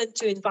be willing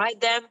to invite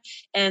them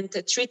and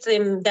to treat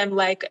them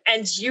like,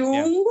 and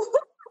you,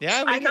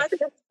 Yeah. I got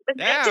it.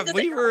 Yeah,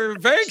 we were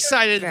very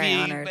excited Very to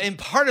honored. be in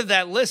part of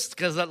that list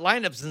because that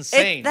lineup's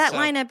insane. That so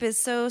lineup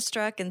is so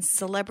struck and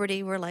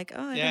celebrity. We're like,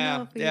 oh, I Yeah,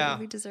 don't know yeah. if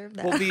we deserve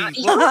that. We'll be-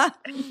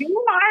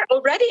 You are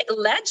already a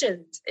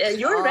legend.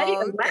 You're already a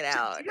Oh, get legend.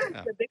 out.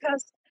 Yeah,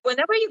 because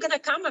whenever you're going to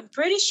come, I'm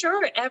pretty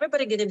sure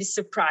everybody going to be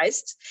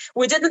surprised.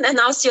 We didn't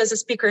announce you as a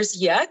speakers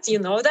yet. You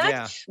know that?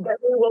 Yeah. But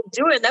we will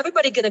do it. And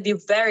everybody going to be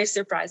very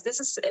surprised. This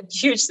is a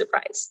huge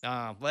surprise.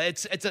 Well,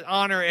 it's an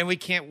honor, and we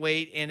can't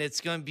wait. And it's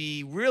going to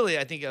be really,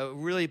 I think, a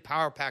really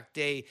power-packed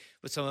day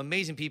with some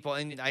amazing people.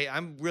 And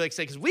I'm really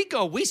excited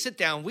because we sit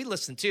down, we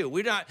listen too.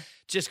 We're not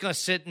just going to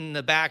sit in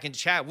the back and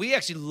chat. We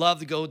actually love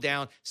to go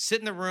down, sit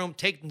in the room,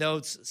 take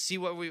notes, see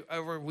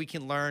whatever we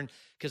can learn.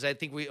 Because I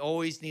think we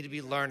always need to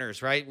be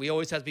learners, right? We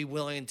always have to be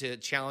willing to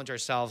challenge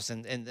ourselves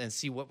and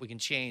see what we can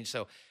change.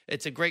 So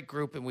it's a great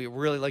group, and we're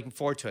really looking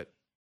forward to it.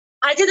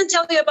 I didn't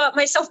tell you about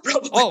myself,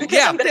 probably. Oh, because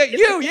yeah. I'm gonna-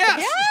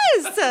 Yes.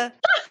 Yes.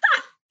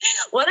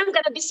 What I'm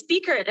going to be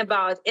speaking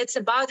about, it's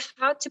about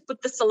how to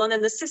put the salon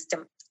in the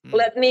system. Mm.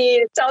 Let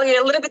me tell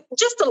you a little bit,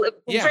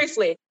 Yeah.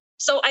 briefly.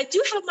 So I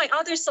do have my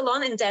other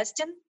salon in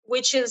Destin,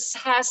 which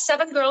has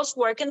 7 girls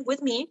working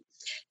with me.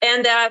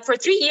 And for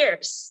 3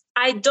 years,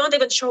 I don't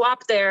even show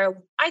up there.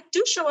 I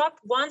do show up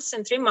once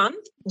in 3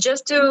 months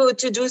just to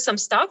do some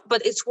stuff,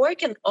 but it's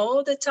working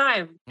all the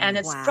time and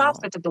it's Wow.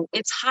 profitable.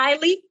 It's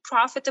highly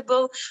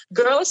profitable.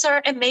 Girls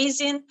are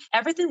amazing.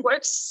 Everything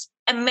works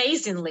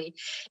amazingly.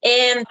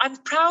 And I'm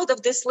proud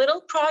of this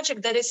little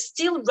project that is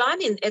still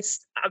running.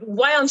 It's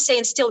why I'm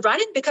saying still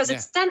running, because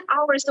it's 10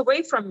 hours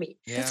away from me.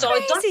 Yeah. So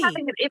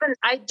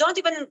I don't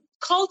even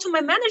call to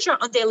my manager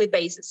on daily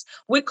basis.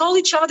 We call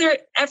each other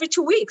every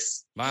 2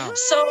 weeks. Wow.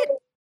 So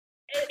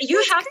you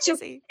That's have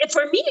crazy. to,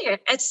 for me,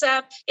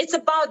 it's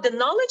about the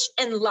knowledge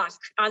and luck.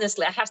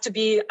 Honestly, I have to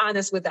be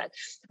honest with that.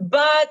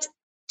 But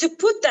to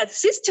put that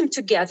system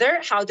together,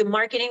 how the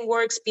marketing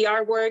works,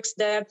 PR works,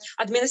 the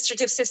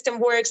administrative system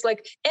works,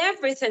 like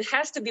everything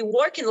has to be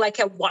working like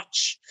a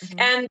watch. Mhm.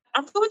 And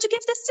I'm going to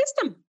give the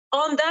system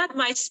on that.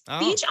 My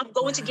speech, I'm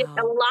going to give a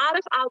Wow. lot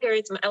of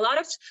algorithm, a lot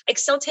of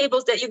Excel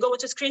tables that you're going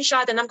to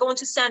screenshot, and I'm going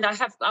to send.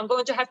 I'm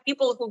going to have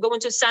people who are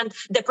going to send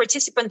the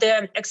participant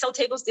the Excel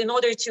tables in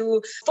order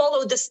to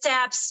follow the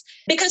steps.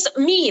 Because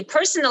me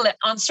personally,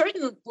 on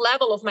certain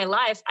level of my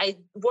life, I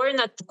were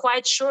not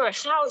quite sure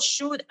how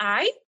should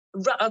I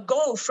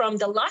go from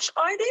the Lush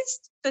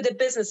artist to the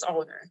business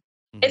owner.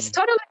 It's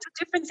totally two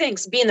different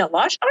things, being a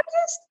Lush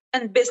artist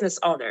and business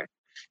owner.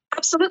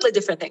 Absolutely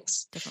different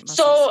things. Different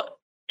muscles. So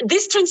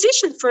this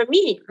transition for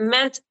me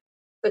meant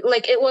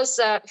like it was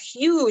a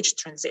huge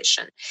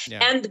transition. Yeah.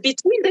 And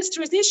between this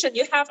transition,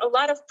 you have a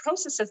lot of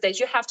processes that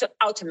you have to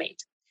automate.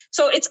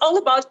 So it's all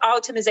about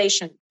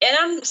automation. And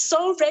I'm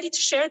so ready to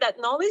share that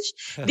knowledge.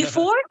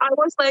 Before, I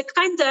was like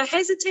kind of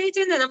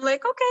hesitating and I'm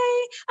like, okay,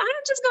 I'm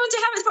just going to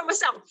have it for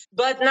myself.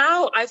 But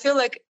now I feel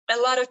like a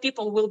lot of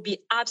people will be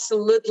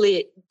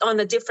absolutely on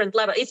a different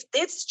level. If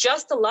it's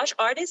just the Lush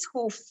artists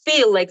who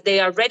feel like they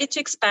are ready to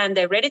expand,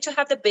 they're ready to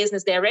have the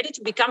business, they're ready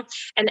to become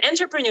an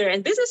entrepreneur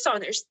and business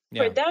owners,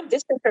 Yeah. for them,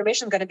 this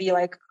information is going to be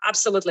like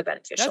absolutely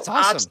beneficial. That's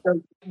awesome.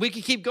 Absolutely. We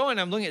could keep going.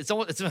 I'm looking. It's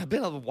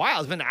been a while.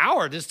 It's been an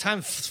hour. This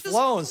time's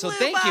flown. So flew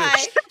thank by.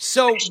 you.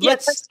 So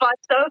Yes, let's.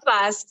 so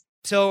fast.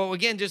 So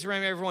again, just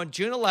remember everyone,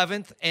 June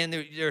 11th, and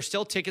there are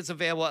still tickets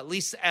available, at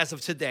least as of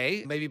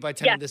today. Maybe by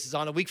the time this is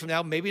on a week from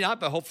now, maybe not,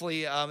 but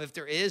hopefully if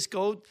there is,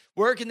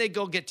 where can they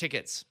go get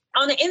tickets?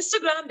 On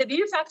Instagram, The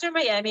Beauty Factor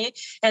Miami,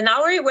 and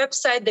our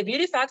website,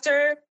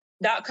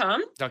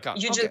 .com.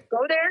 You just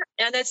go there,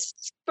 and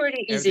it's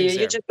pretty easy.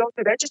 You just go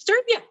to register.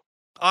 Yeah.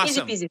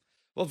 Awesome. Easy peasy.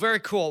 Well, very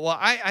cool. Well,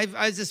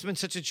 I've just been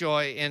such a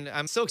joy, and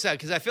I'm so excited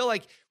because I feel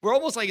like we're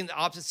almost like in the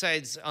opposite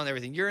sides on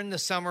everything. You're in the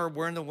summer,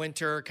 we're in the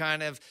winter,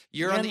 kind of.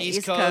 You're on the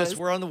East Coast,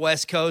 we're on the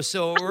West Coast.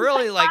 So we're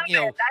really like,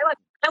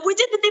 and we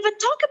didn't even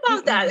talk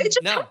about that. It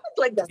just happened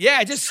like that. Yeah,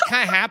 it just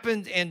kind of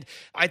happened, and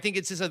I think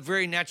it's just a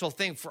very natural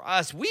thing for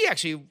us. We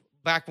actually,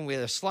 back when we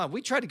had a slum,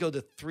 we tried to go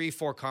to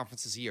 3-4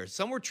 conferences a year.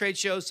 Some were trade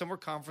shows, some were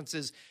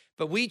conferences.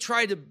 But we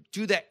tried to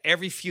do that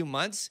every few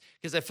months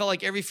because I felt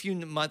like every few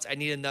months I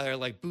needed another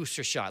like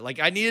booster shot. Like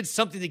I needed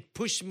something to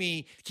push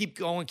me, keep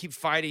going, keep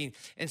fighting.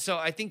 And so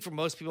I think for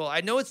most people,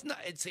 I know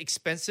it's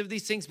expensive,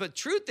 these things, but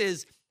truth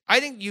is, I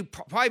think you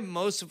probably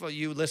most of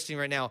you listening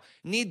right now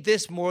need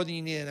this more than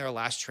you need in their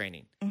last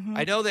training. Mm-hmm.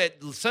 I know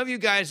that some of you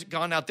guys have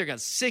gone out there,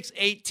 got 6,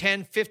 8,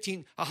 10,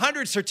 15,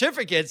 100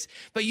 certificates,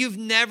 but you've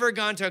never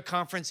gone to a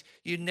conference.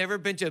 You've never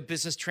been to a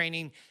business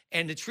training.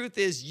 And the truth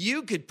is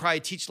you could probably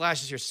teach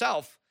lashes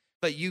yourself,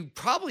 but you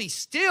probably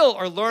still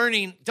are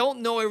learning, don't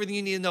know everything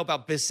you need to know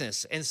about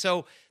business. And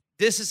so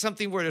this is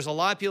something where there's a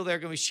lot of people that are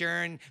going to be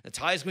sharing.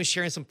 Natalia's going to be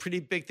sharing some pretty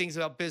big things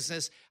about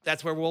business.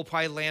 That's where we'll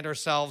probably land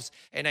ourselves.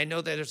 And I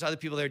know that there's other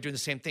people that are doing the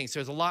same thing. So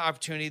there's a lot of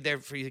opportunity there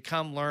for you to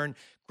come learn,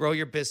 grow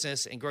your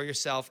business and grow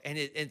yourself. And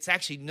it's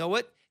actually, you know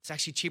what? It's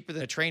actually cheaper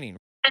than a training.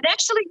 And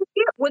actually,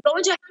 we're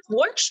going to have a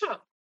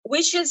workshop.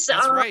 Which is,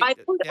 right.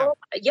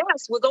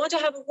 Yes, we're going to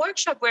have a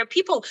workshop where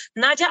people,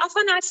 Nadia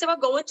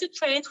Afanasova, going to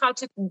train how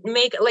to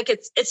make, like,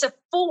 it's a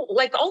full,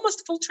 like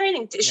almost full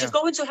training. She's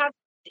going to have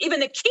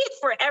even a kit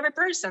for every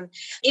person.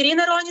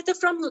 Irina Ronita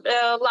from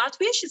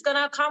Latvia, she's going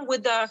to come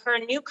with her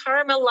new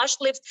caramel lash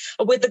lift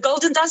with the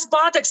golden dust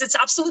botox. It's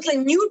absolutely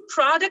new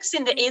products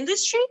in the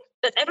industry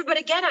that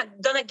everybody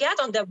gonna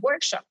get on the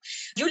workshop.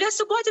 Yulia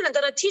Subotina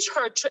gonna teach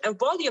her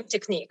volume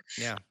technique.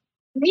 Yeah.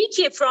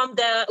 Nikki from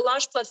the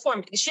Lash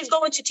platform, she's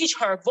going to teach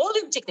her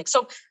volume technique.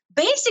 So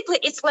basically,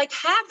 it's like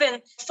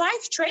having 5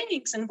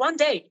 trainings in one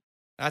day.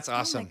 That's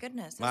awesome. Oh my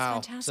goodness.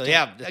 That's fantastic. So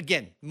yeah,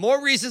 again,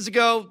 more reasons to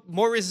go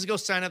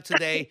sign up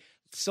today.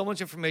 So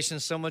much information,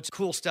 so much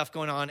cool stuff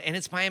going on. And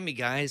it's Miami,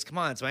 guys. Come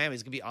on, it's Miami.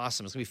 It's going to be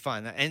awesome. It's going to be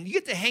fun. And you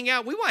get to hang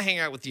out. We want to hang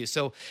out with you.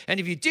 So, and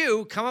if you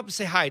do, come up and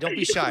say hi. Don't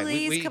be shy.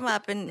 Please come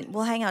up and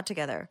we'll hang out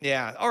together.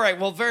 Yeah. All right.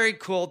 Well, very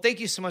cool. Thank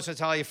you so much,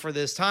 Natalia, for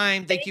this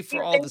time. Thank you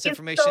for all this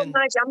information. Thank you so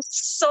much. I'm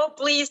so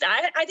pleased.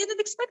 I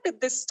didn't expect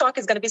that this talk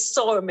is going to be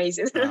so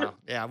amazing.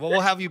 Yeah. Well, we'll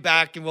have you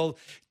back and we'll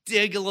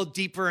dig a little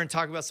deeper and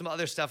talk about some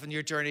other stuff in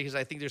your journey because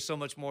I think there's so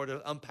much more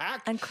to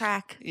unpack.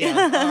 Uncrack.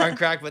 Yeah.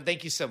 Uncrack. But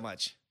thank you so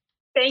much.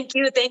 Thank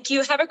you. Thank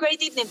you. Have a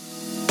great evening.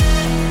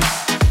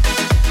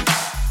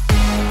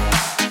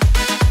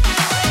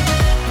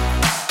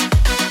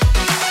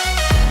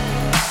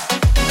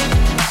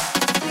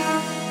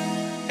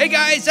 Hey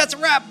guys, that's a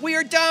wrap. We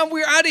are done.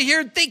 We're out of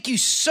here. Thank you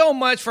so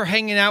much for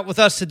hanging out with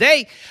us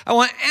today. I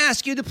want to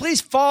ask you to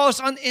please follow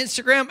us on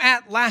Instagram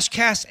at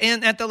Lashcast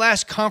and at the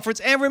Lash Conference.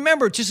 And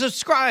remember to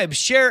subscribe,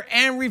 share,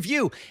 and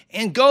review.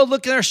 And go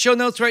look at our show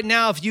notes right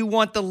now if you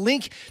want the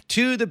link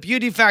to the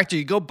Beauty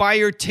Factory. Go buy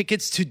your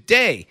tickets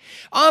today.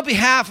 On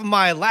behalf of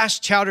my Lash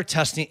Chowder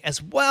Tusney,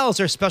 as well as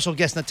our special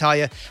guest,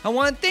 Natalia, I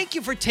want to thank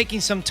you for taking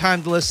some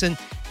time to listen.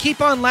 Keep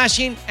on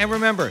lashing. And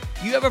remember,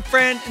 you have a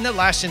friend in the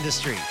lash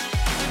industry.